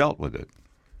and you dealt with it.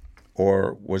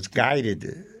 Or was guided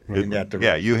in that direction.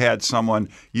 Yeah, you had someone,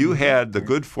 you had the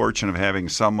good fortune of having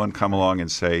someone come along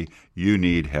and say, you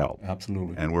need help.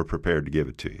 Absolutely. And we're prepared to give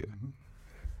it to you.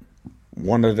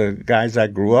 One of the guys I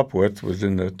grew up with was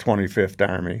in the 25th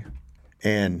Army,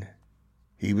 and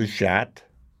he was shot,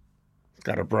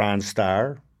 got a Bronze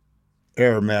Star,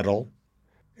 Air Medal,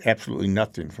 absolutely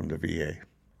nothing from the VA.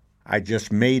 I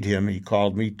just made him, he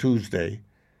called me Tuesday.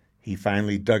 He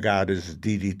finally dug out his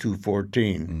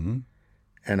DD-214,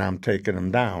 and I'm taking him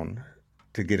down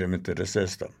to get him into the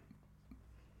system.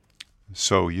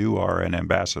 So you are an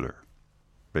ambassador,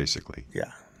 basically.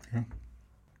 Yeah.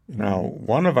 Now,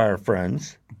 one of our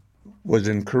friends was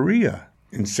in Korea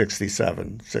in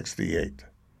 67, 68,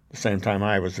 the same time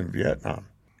I was in Vietnam,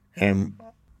 and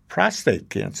prostate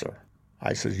cancer.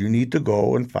 I said, you need to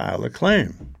go and file a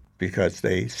claim because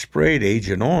they sprayed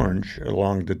Agent Orange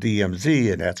along the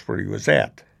DMZ, and that's where he was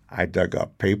at. I dug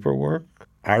up paperwork,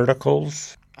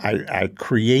 articles. I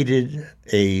created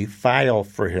a file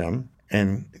for him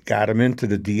and got him into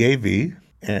the DAV,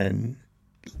 and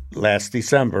last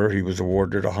December, he was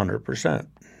awarded 100%.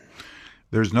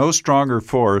 There's no stronger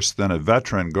force than a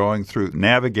veteran going through,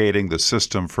 navigating the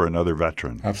system for another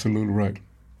veteran. Absolutely right.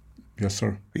 Yes,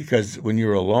 sir. Because when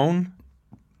you're alone,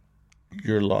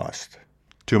 you're lost.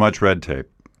 Too much red tape,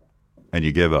 and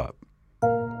you give up.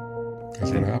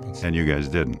 That's what happens. And you guys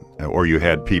didn't. Or you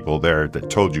had people there that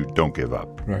told you, don't give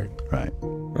up. Right. Right.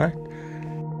 Right.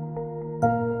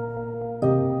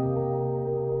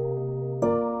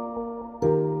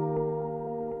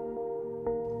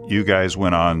 You guys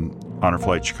went on Honor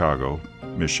Flight Chicago,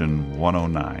 Mission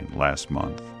 109, last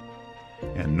month.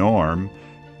 And Norm,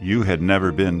 you had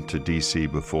never been to D.C.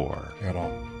 before. At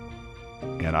all.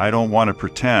 And I don't want to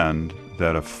pretend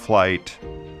that a flight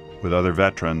with other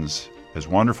veterans, as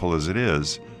wonderful as it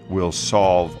is, will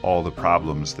solve all the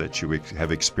problems that you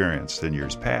have experienced in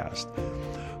years past.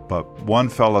 But one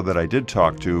fellow that I did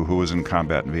talk to who was in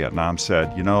combat in Vietnam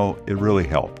said, you know, it really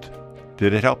helped.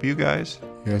 Did it help you guys?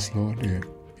 Yes, Lord, yeah.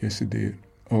 Yes, it did.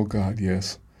 Oh, God,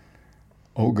 yes.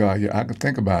 Oh, God, yeah. I could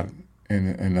think about it,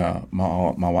 and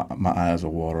my eyes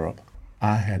will water up.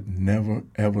 I had never,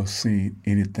 ever seen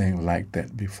anything like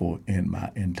that before in my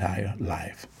entire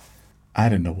life. I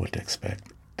didn't know what to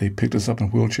expect. They picked us up in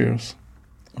wheelchairs,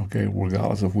 okay,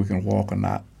 regardless if we can walk or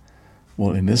not.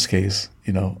 Well, in this case,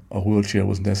 you know, a wheelchair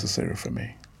was necessary for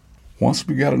me. Once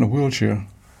we got in the wheelchair,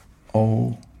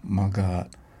 oh, my God,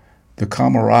 the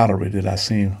camaraderie that I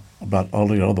seen about all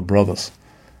the other brothers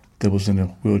that was in the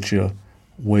wheelchair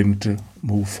waiting to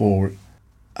move forward.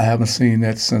 I haven't seen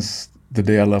that since the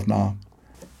day I left Nam.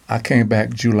 I came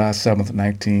back July 7th,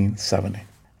 1970,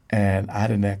 and I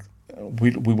didn't.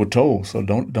 We were told, so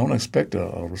don't expect a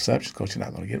reception because you're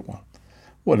not going to get one.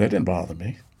 Well, that didn't bother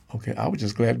me. Okay, I was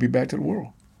just glad to be back to the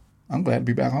world. I'm glad to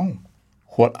be back home.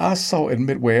 What I saw at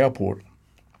Midway Airport,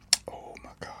 oh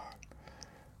my God.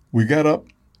 We got up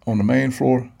on the main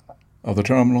floor of the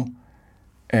terminal,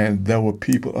 and there were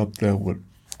people up there with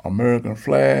American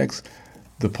flags,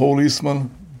 the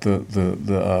policemen,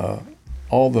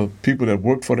 all the people that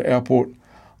worked for the airport,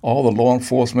 all the law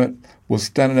enforcement was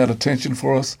standing at attention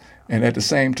for us, and at the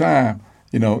same time,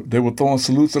 you know, they were throwing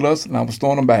salutes at us, and I was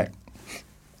throwing them back.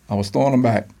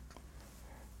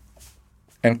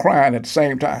 And crying at the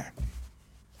same time.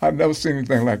 I'd never seen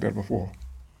anything like that before.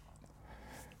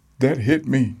 That hit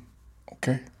me,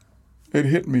 okay? It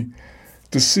hit me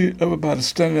to see everybody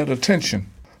standing at attention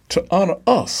to honor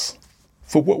us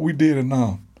for what we did in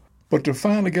Nam. But to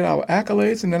finally get our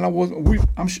accolades, and then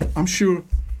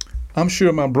I'm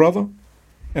sure my brother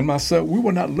and myself, we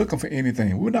were not looking for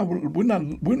anything. We're not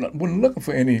looking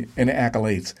for any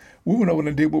accolades. We went over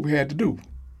and did what we had to do,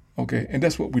 okay? And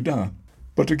that's what we done.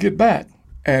 But to get back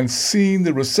and seeing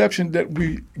the reception that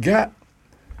we got,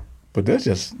 but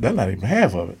that's not even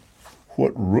half of it.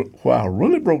 Where I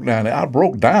really broke down, I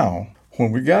broke down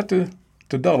when we got to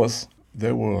Dulles.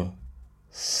 There were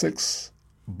 6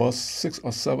 or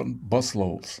 7 bus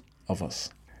loads of us,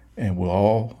 and we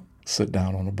all sit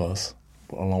down on the bus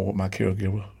along with my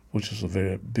caregiver, which is a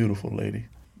very beautiful lady.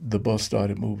 The bus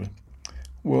started moving.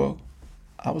 Well,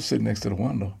 I was sitting next to the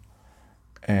window,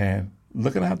 and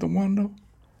looking out the window,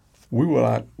 we were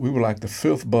like the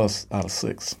 5th bus out of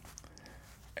 6,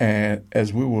 and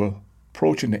as we were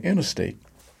approaching the interstate,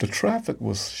 the traffic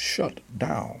was shut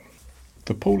down.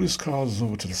 The police cars was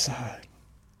over to the side.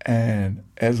 And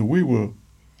as we were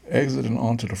exiting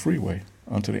onto the freeway,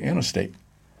 onto the interstate,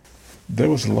 there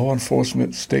was law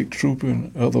enforcement, state trooper,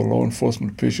 and other law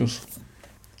enforcement officials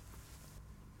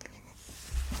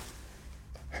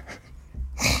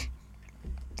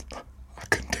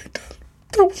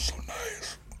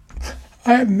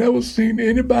I had never seen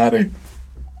anybody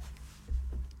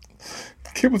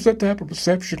give us that type of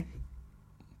reception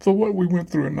for what we went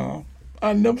through now.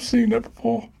 I'd never seen that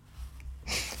before.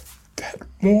 That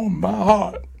warmed my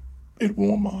heart. It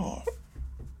warmed my heart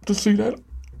to see that.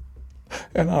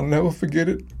 And I'll never forget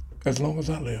it as long as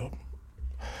I live.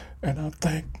 And I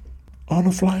thank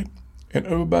Honor Flight and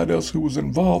everybody else who was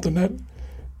involved in that,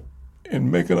 in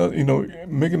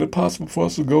making it possible for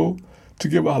us to go to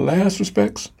give our last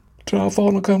respects to our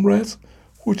fallen comrades,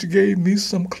 which gave me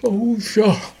some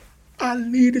closure. I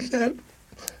needed that.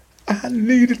 I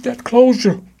needed that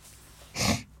closure.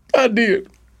 I did.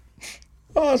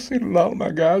 I've seen a lot of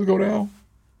my guys go down.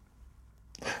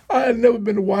 I had never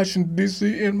been to Washington,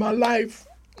 D.C. in my life.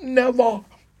 Never.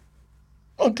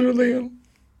 Until then.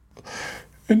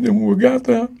 And then when we got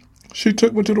there, she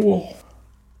took me to the wall.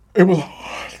 It was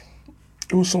hard.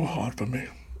 It was so hard for me.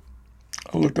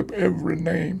 I looked up every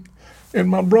name. And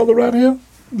my brother right here,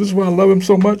 this is why I love him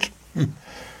so much.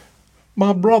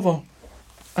 My brother,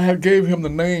 I had gave him the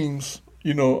names,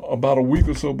 about a week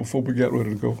or so before we got ready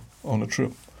to go on the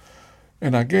trip.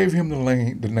 And I gave him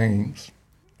the names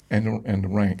and the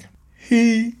rank.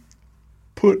 He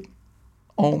put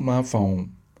on my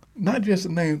phone, not just the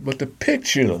names, but the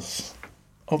pictures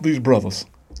of these brothers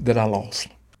that I lost.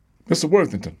 Mr.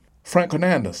 Worthington, Frank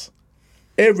Hernandez,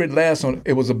 every last one,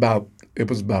 it was about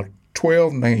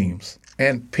 12 names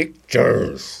and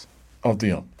pictures of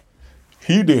them.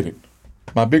 He did it.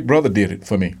 My big brother did it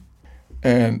for me.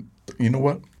 And you know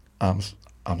what? I'm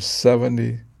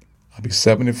 70. I'll be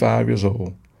 75 years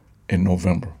old in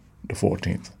November the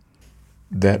 14th.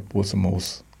 That was the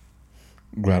most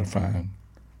gratifying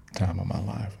time of my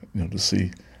life, to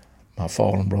see my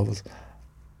fallen brothers,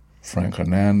 Frank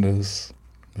Hernandez,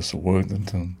 Mr.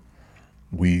 Worthington,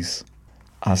 Weiss.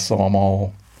 I saw them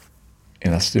all,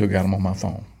 and I still got them on my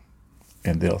phone.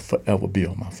 And they'll forever be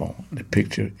on my phone, the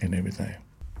picture and everything.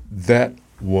 That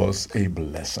was a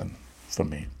blessing for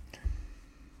me.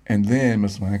 And then,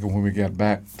 Mr. Michael, when we got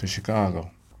back to Chicago,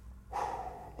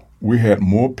 we had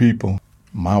more people.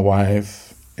 My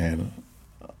wife and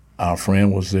our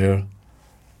friend was there.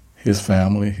 His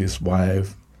family, his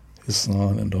wife, his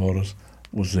son and daughters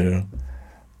was there.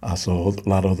 I saw a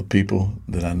lot of other people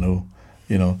that I know.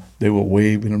 They were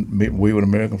waving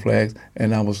American flags,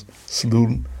 and I was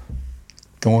saluting,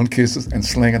 throwing kisses, and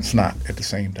slinging snot at the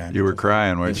same time. You were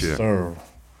crying, weren't you? Yes, sir.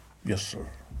 Yes, sir.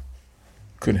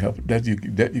 Couldn't help it. That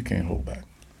you can't hold back.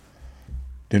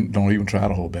 Don't even try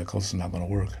to hold back, because it's not going to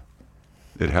work.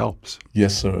 It helps.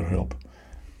 Yes, sir, it helps.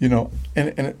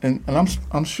 And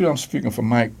I'm sure I'm speaking for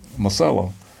Mike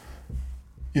Masello.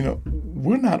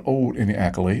 We're not owed any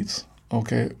accolades.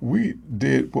 Okay, we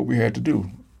did what we had to do.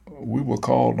 We were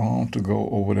called on to go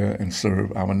over there and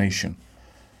serve our nation,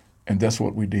 and that's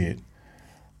what we did.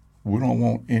 We don't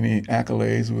want any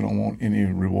accolades. We don't want any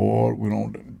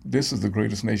reward. This is the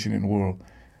greatest nation in the world.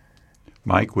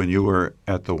 Mike, when you were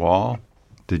at the wall,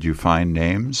 did you find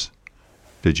names?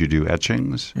 Did you do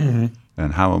etchings? Mm-hmm.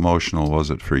 And how emotional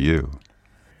was it for you?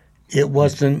 It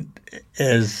wasn't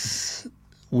as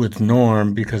with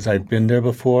Norm, because I've been there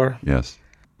before. Yes.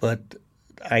 But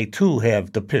I, too,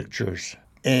 have the pictures.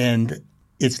 And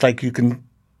it's like you can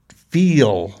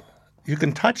feel, you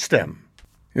can touch them.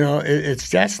 It's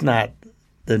just not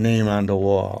the name on the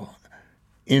wall.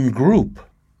 In group,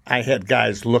 I had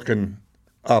guys looking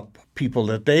up people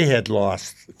that they had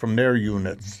lost from their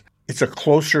units. It's a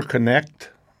closer connect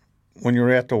when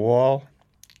you're at the wall.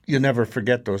 You never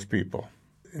forget those people.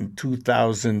 In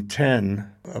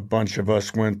 2010, a bunch of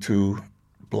us went to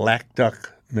Black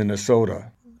Duck,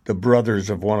 Minnesota. The brothers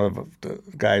of one of the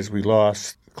guys we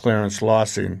lost, Clarence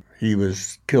Lossing, he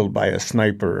was killed by a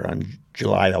sniper on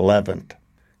July 11th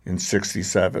in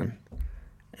 1967.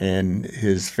 And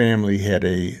his family had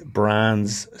a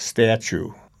bronze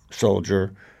statue,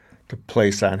 soldier, to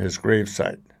place on his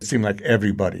gravesite. It seemed like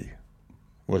everybody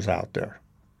was out there,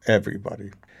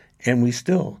 everybody. And we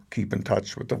still keep in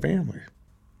touch with the family.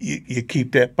 You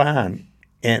keep that bond.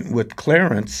 And with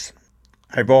Clarence,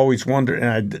 I've always wondered,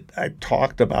 and I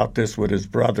talked about this with his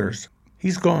brothers.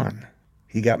 He's gone.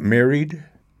 He got married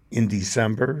in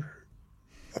December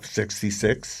of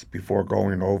 1966 before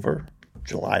going over.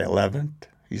 July 11th,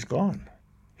 he's gone.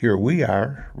 Here we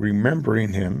are,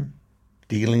 remembering him,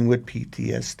 dealing with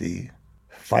PTSD,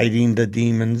 fighting the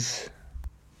demons.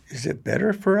 Is it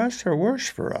better for us or worse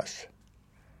for us?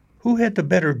 Who had the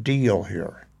better deal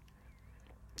here?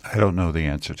 I don't know the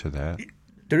answer to that.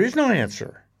 There is no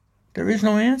answer. There is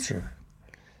no answer.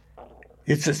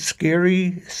 It's a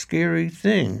scary, scary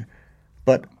thing.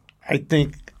 But I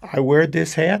think I wear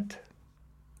this hat,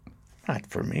 not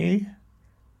for me.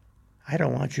 I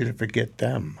don't want you to forget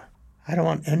them. I don't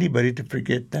want anybody to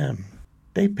forget them.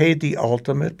 They paid the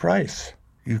ultimate price.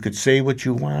 You could say what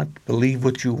you want, believe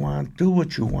what you want, do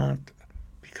what you want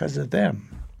because of them.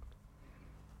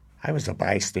 I was a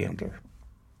bystander.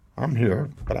 I'm here,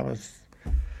 but I was,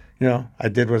 I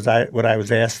did what I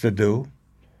was asked to do.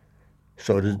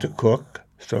 So did the cook.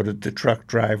 So did the truck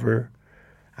driver.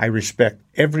 I respect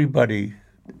everybody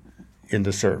in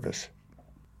the service.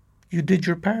 You did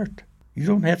your part. You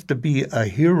don't have to be a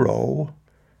hero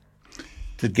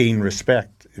to gain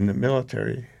respect in the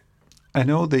military. I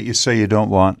know that you say you don't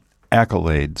want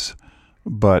accolades,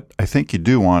 but I think you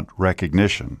do want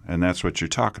recognition, and that's what you're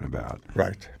talking about.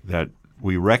 Right. That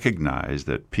we recognize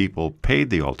that people paid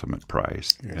the ultimate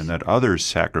price, yes, and that others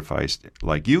sacrificed,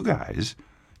 like you guys,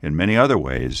 in many other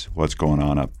ways, what's going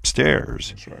on upstairs.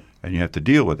 That's right. And you have to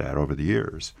deal with that over the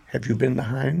years. Have you been to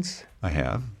Heinz? I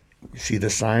have. You see the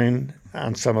sign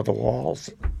on some of the walls?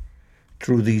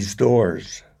 Through these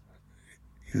doors,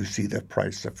 you see the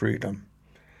price of freedom.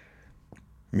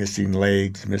 Missing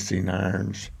legs, missing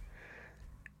arms.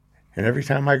 And every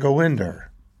time I go in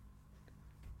there,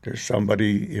 there's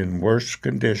somebody in worse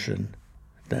condition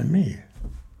than me.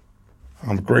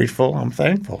 I'm grateful, I'm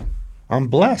thankful, I'm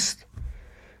blessed.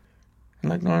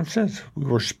 And like Norm says, we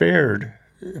were spared.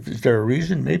 Is there a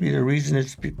reason? Maybe the reason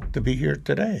is to be here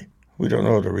today. We don't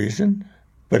know the reason,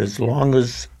 but as long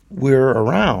as we're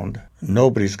around,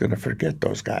 nobody's going to forget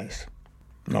those guys.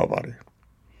 Nobody.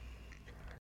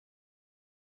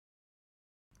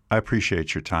 I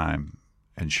appreciate your time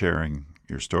and sharing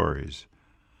your stories,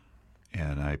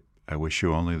 and I wish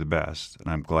you only the best. And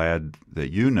I'm glad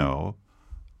that you know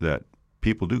that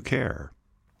people do care.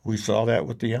 We saw that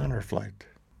with the honor flight.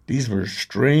 These were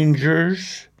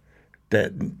strangers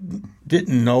that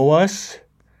didn't know us,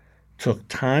 took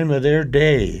time of their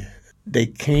day. They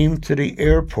came to the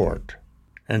airport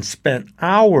and spent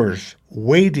hours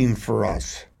waiting for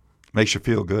us. Makes you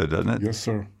feel good, doesn't it? Yes,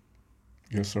 sir.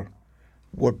 Yes, sir.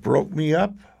 What broke me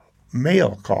up?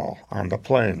 Mail call on the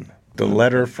plane. The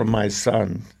letter from my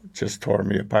son just tore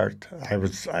me apart. I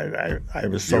was so.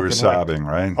 You were sobbing,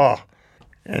 right? Oh,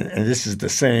 and this is the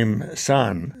same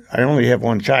son. I only have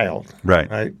one child.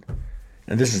 Right. Right.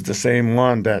 And this is the same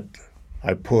one that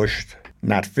I pushed,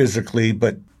 not physically,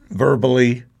 but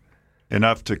verbally.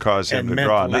 Enough to cause him to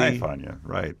draw a knife on you,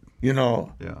 right? Yeah.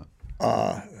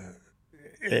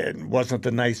 And wasn't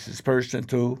the nicest person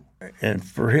too. And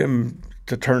for him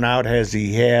to turn out as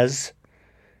he has,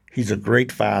 he's a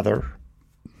great father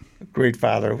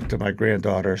to my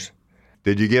granddaughters.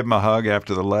 Did you give him a hug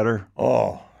after the letter?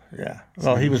 Oh, yeah.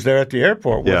 Well, he was there at the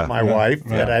airport with my wife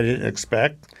that I didn't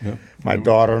expect, my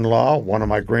daughter-in-law, one of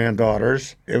my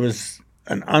granddaughters. It was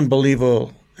an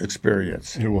unbelievable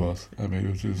experience. It was. I mean,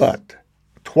 it was just... But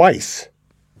twice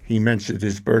he mentioned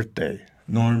his birthday.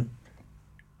 Norm,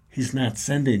 he's not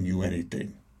sending you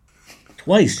anything.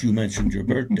 Twice you mentioned your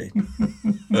birthday.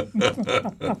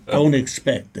 Don't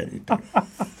expect anything.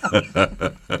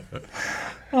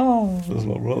 Oh, that's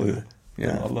my brother.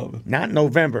 Yeah. I love it. Not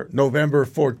November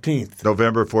 14th.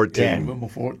 November 14th. Yeah. November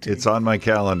 14th. It's on my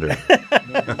calendar.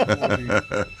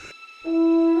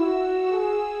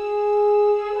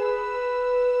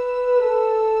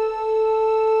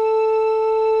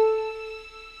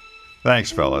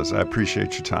 Thanks, fellas. I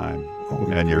appreciate your time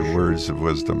and your words of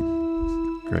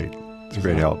wisdom. Great. It's a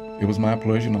great help. It was my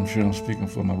pleasure, and I'm sure I'm speaking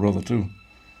for my brother, too.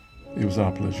 It was our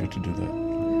pleasure to do that.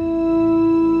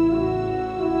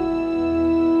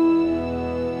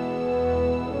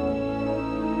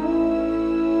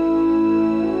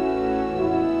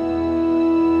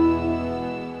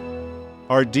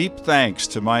 Our deep thanks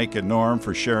to Mike and Norm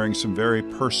for sharing some very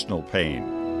personal pain.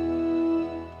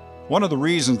 One of the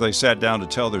reasons they sat down to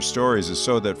tell their stories is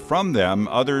so that from them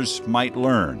others might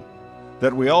learn,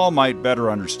 that we all might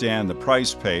better understand the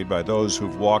price paid by those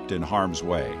who've walked in harm's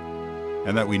way,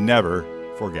 and that we never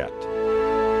forget.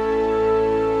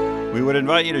 We would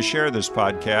invite you to share this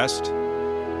podcast.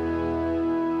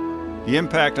 The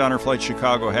impact Honor Flight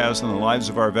Chicago has on the lives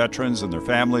of our veterans and their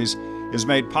families is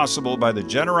made possible by the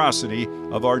generosity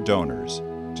of our donors.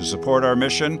 To support our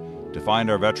mission, to find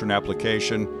our veteran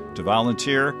application, to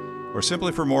volunteer, or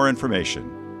simply for more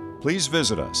information, please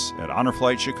visit us at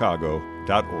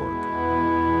honorflightchicago.org.